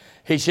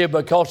 He said,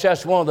 because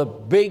that's one of the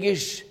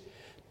biggest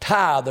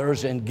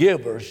tithers and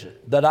givers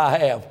that I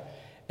have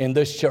in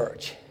this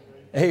church.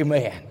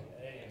 Amen.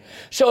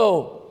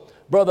 So,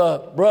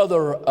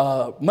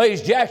 Brother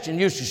Mays Jackson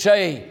used to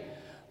say,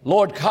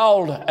 Lord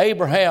called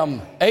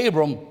Abram,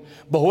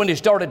 but when he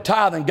started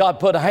tithing, God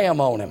put a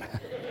ham on him.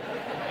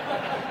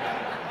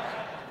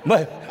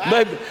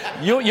 Maybe,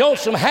 you want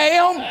some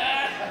ham?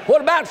 What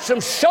about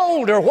some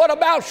shoulder? What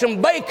about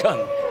some bacon?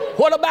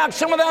 What about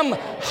some of them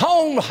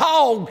whole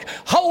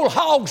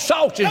hog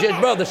sausages,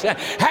 brother?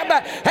 How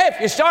about, hey,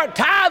 if you start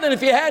tithing,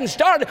 if you hadn't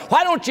started,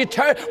 why don't you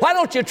try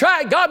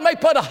it? God may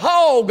put a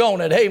hog on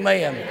it.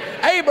 Amen.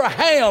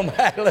 Abraham,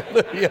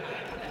 hallelujah.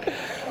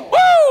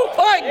 Woo!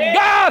 Thank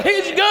God,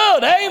 He's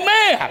good.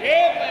 Amen.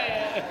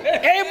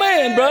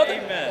 Amen,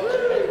 brother.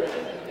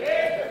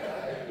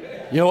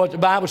 You know what the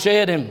Bible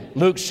said in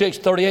Luke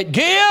 6:38?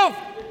 Give,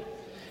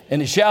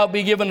 and it shall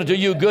be given unto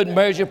you good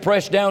measure,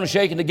 pressed down and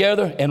shaken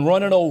together and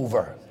running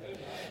over.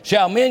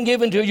 Shall men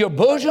give into your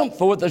bosom?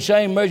 For with the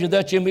same measure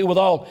that you meet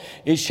withal,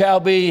 it shall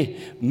be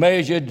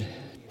measured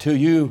to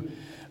you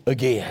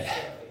again.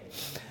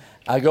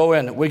 I go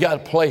in, we got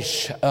a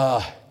place,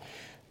 the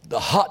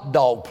hot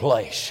dog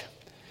place.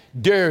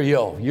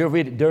 Dario. You ever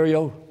eat at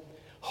Dario?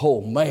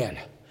 Oh, man.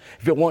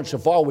 If it wasn't so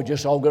far, we'd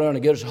just all go down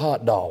and get us a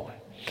hot dog.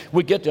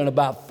 We get there in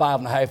about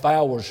 5.5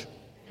 hours.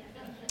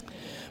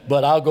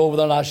 But I'll go over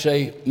there and I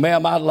say,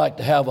 ma'am, I'd like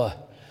to have a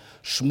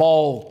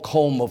small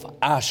cone of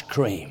ice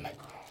cream.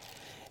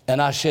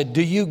 And I said,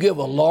 do you give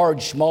a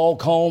large small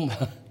cone?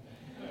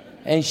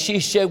 And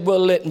she said, well,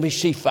 let me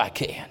see if I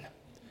can.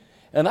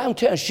 And I'm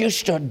telling you, she'll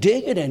start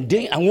digging and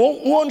digging. I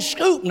want one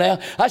scoop now.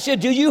 I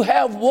said, do you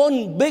have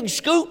one big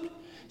scoop?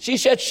 She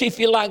said, see if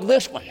you like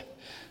this one.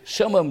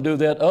 Some of them do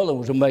that. Other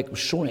ones will make them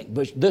shrink.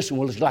 But this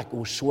one was like it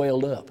was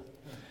swelled up.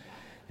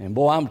 And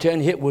boy, I'm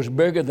telling you, it was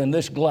bigger than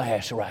this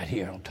glass right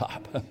here on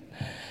top.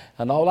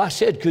 And all I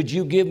said, could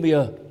you give me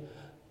a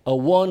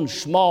one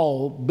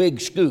small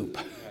big scoop?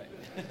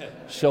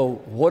 So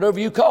whatever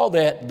you call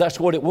that, that's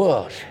what it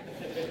was.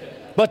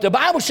 But the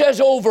Bible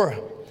says over,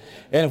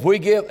 and if we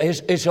give,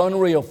 it's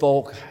unreal,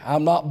 folk.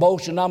 I'm not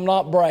boasting, I'm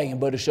not bragging,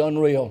 but it's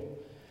unreal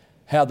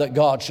how that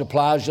God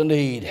supplies the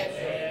need.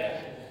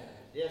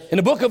 In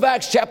the book of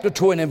Acts chapter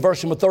 20 and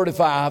verse number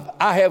 35,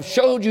 I have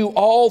showed you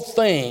all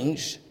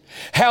things,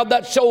 how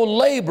that so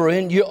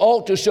laboring you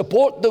ought to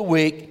support the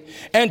weak,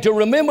 and to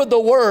remember the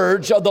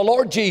words of the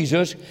Lord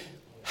Jesus,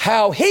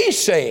 how He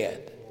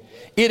said,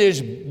 it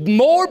is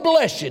more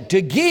blessed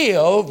to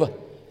give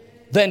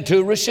than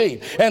to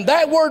receive. And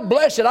that word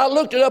blessed, I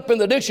looked it up in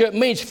the dictionary, it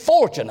means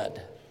fortunate.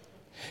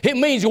 It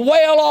means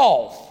well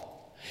off.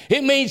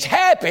 It means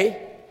happy,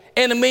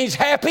 and it means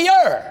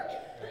happier.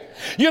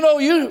 You know,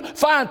 you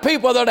find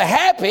people that are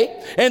happy,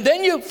 and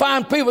then you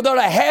find people that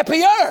are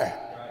happier.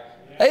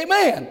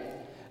 Amen.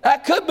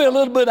 That could be a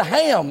little bit of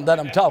ham that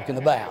I'm talking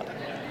about.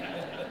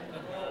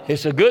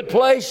 It's a good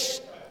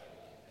place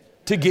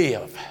to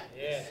give.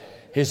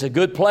 It's a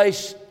good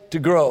place to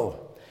grow.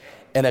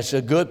 And it's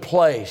a good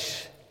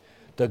place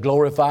to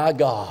glorify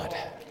God.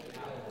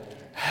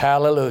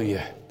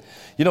 Hallelujah.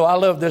 You know, I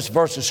love this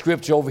verse of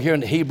scripture over here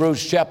in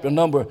Hebrews chapter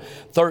number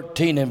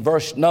 13 and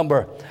verse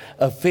number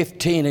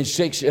 15 and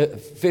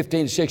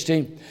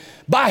 16.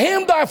 By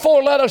him,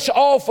 therefore, let us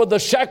offer the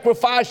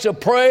sacrifice of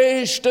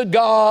praise to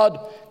God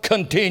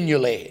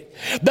continually.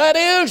 That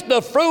is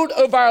the fruit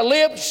of our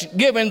lips,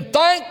 giving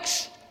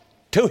thanks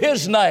to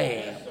his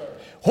name.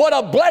 What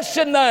a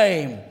blessed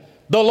name,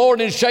 the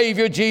Lord and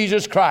Savior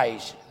Jesus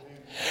Christ.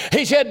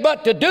 He said,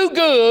 but to do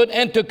good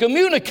and to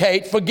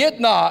communicate, forget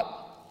not.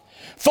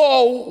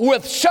 For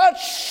with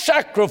such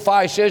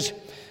sacrifices,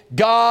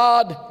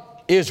 God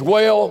is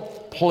well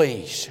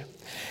pleased.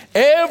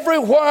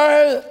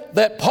 Everywhere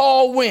that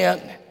Paul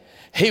went,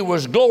 he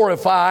was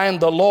glorifying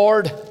the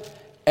Lord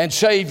and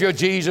Savior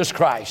Jesus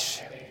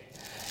Christ.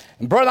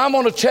 And brother, I'm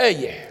going to tell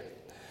you,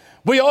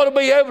 we ought to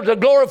be able to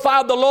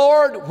glorify the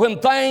Lord when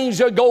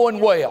things are going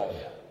well.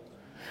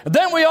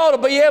 Then we ought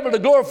to be able to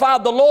glorify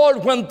the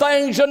Lord when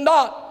things are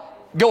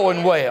not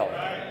going well.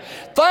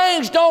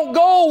 Things don't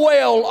go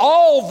well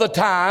all the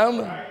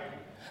time,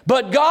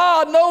 but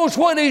God knows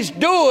what he's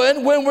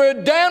doing when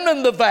we're down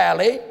in the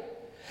valley,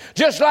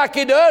 just like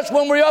he does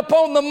when we're up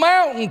on the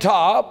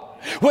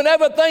mountaintop. When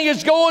everything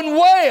is going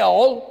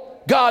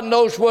well, God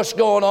knows what's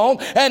going on.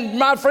 And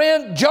my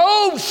friend,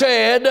 Job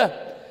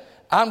said,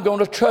 I'm going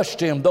to trust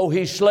him. Though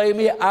he slay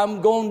me,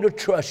 I'm going to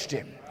trust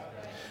him.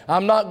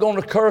 I'm not going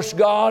to curse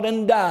God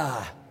and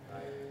die.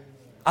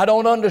 I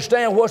don't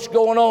understand what's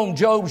going on,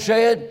 Job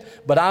said,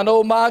 but I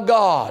know my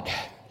God.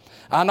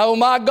 I know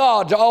my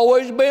God's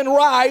always been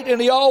right, and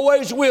he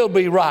always will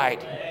be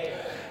right.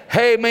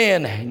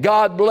 Amen.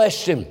 God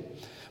bless him.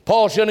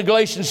 Paul said in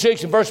Galatians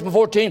 6 and verse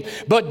 14,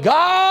 but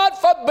God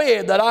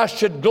forbid that I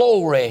should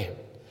glory,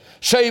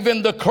 save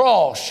in the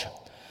cross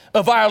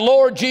of our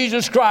Lord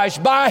Jesus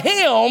Christ, by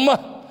him,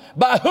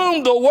 by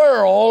whom the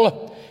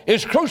world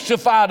is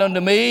crucified unto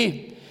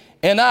me,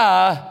 and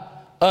I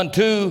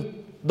unto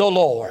the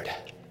Lord.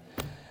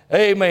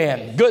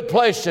 Amen. Good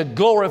place to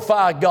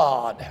glorify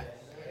God,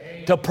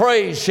 to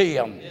praise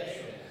him.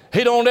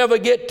 He don't ever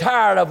get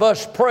tired of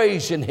us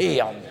praising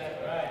him.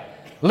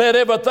 Let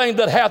everything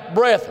that hath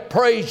breath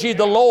praise ye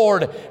the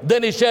Lord.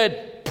 Then he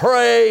said,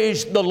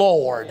 praise the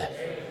Lord.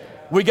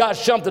 We got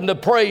something to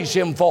praise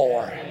him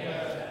for.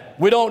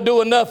 We don't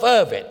do enough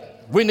of it.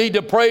 We need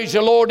to praise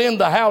the Lord in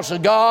the house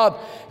of God,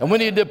 and we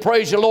need to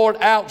praise the Lord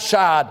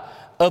outside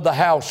of the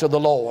house of the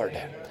Lord.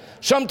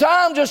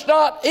 Sometimes it's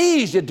not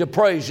easy to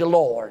praise the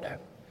Lord.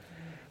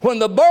 When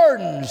the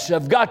burdens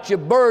have got you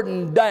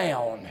burdened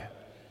down,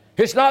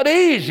 it's not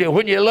easy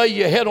when you lay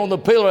your head on the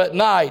pillow at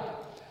night.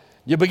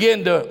 You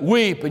begin to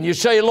weep and you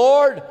say,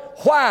 Lord,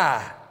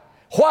 why?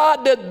 Why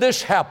did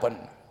this happen?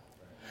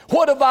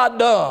 What have I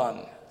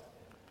done?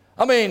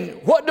 I mean,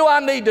 what do I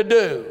need to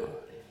do?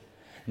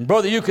 And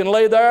brother, you can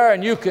lay there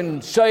and you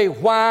can say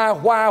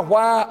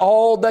why,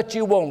 all that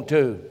you want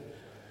to.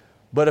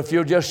 But if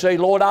you'll just say,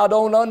 Lord, I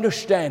don't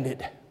understand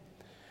it,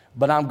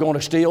 but I'm going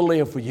to still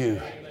live for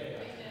you.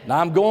 And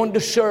I'm going to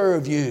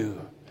serve you.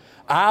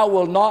 I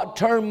will not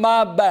turn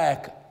my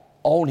back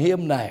on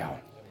him now,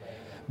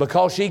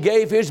 because he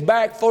gave his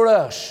back for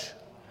us.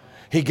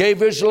 He gave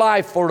his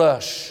life for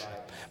us,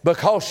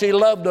 because he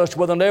loved us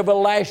with an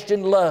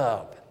everlasting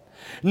love.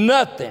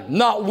 Nothing,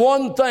 not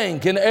one thing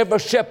can ever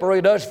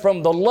separate us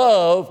from the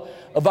love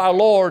of our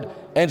Lord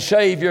and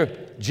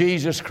Savior,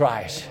 Jesus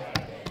Christ.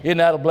 Isn't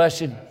that a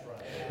blessing?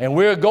 And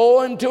we're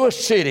going to a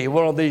city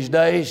one of these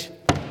days.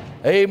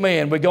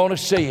 Amen. We're going to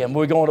see him.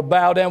 We're going to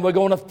bow down. We're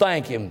going to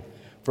thank him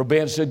for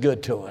being so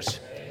good to us.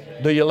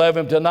 Do you love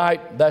him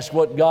tonight? That's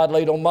what God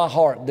laid on my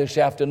heart this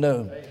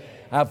afternoon.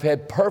 I've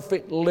had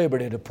perfect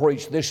liberty to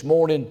preach this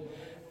morning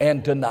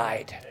and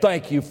tonight.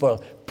 Thank you for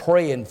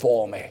praying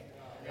for me.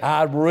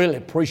 I really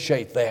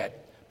appreciate that.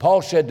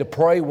 Paul said to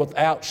pray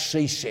without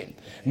ceasing.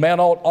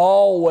 Man ought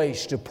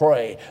always to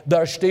pray.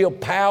 There's still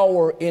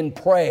power in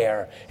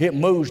prayer. It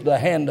moves the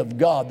hand of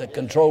God that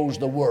controls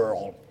the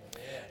world.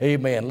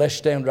 Amen. Let's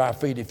stand to our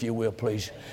feet if you will, please.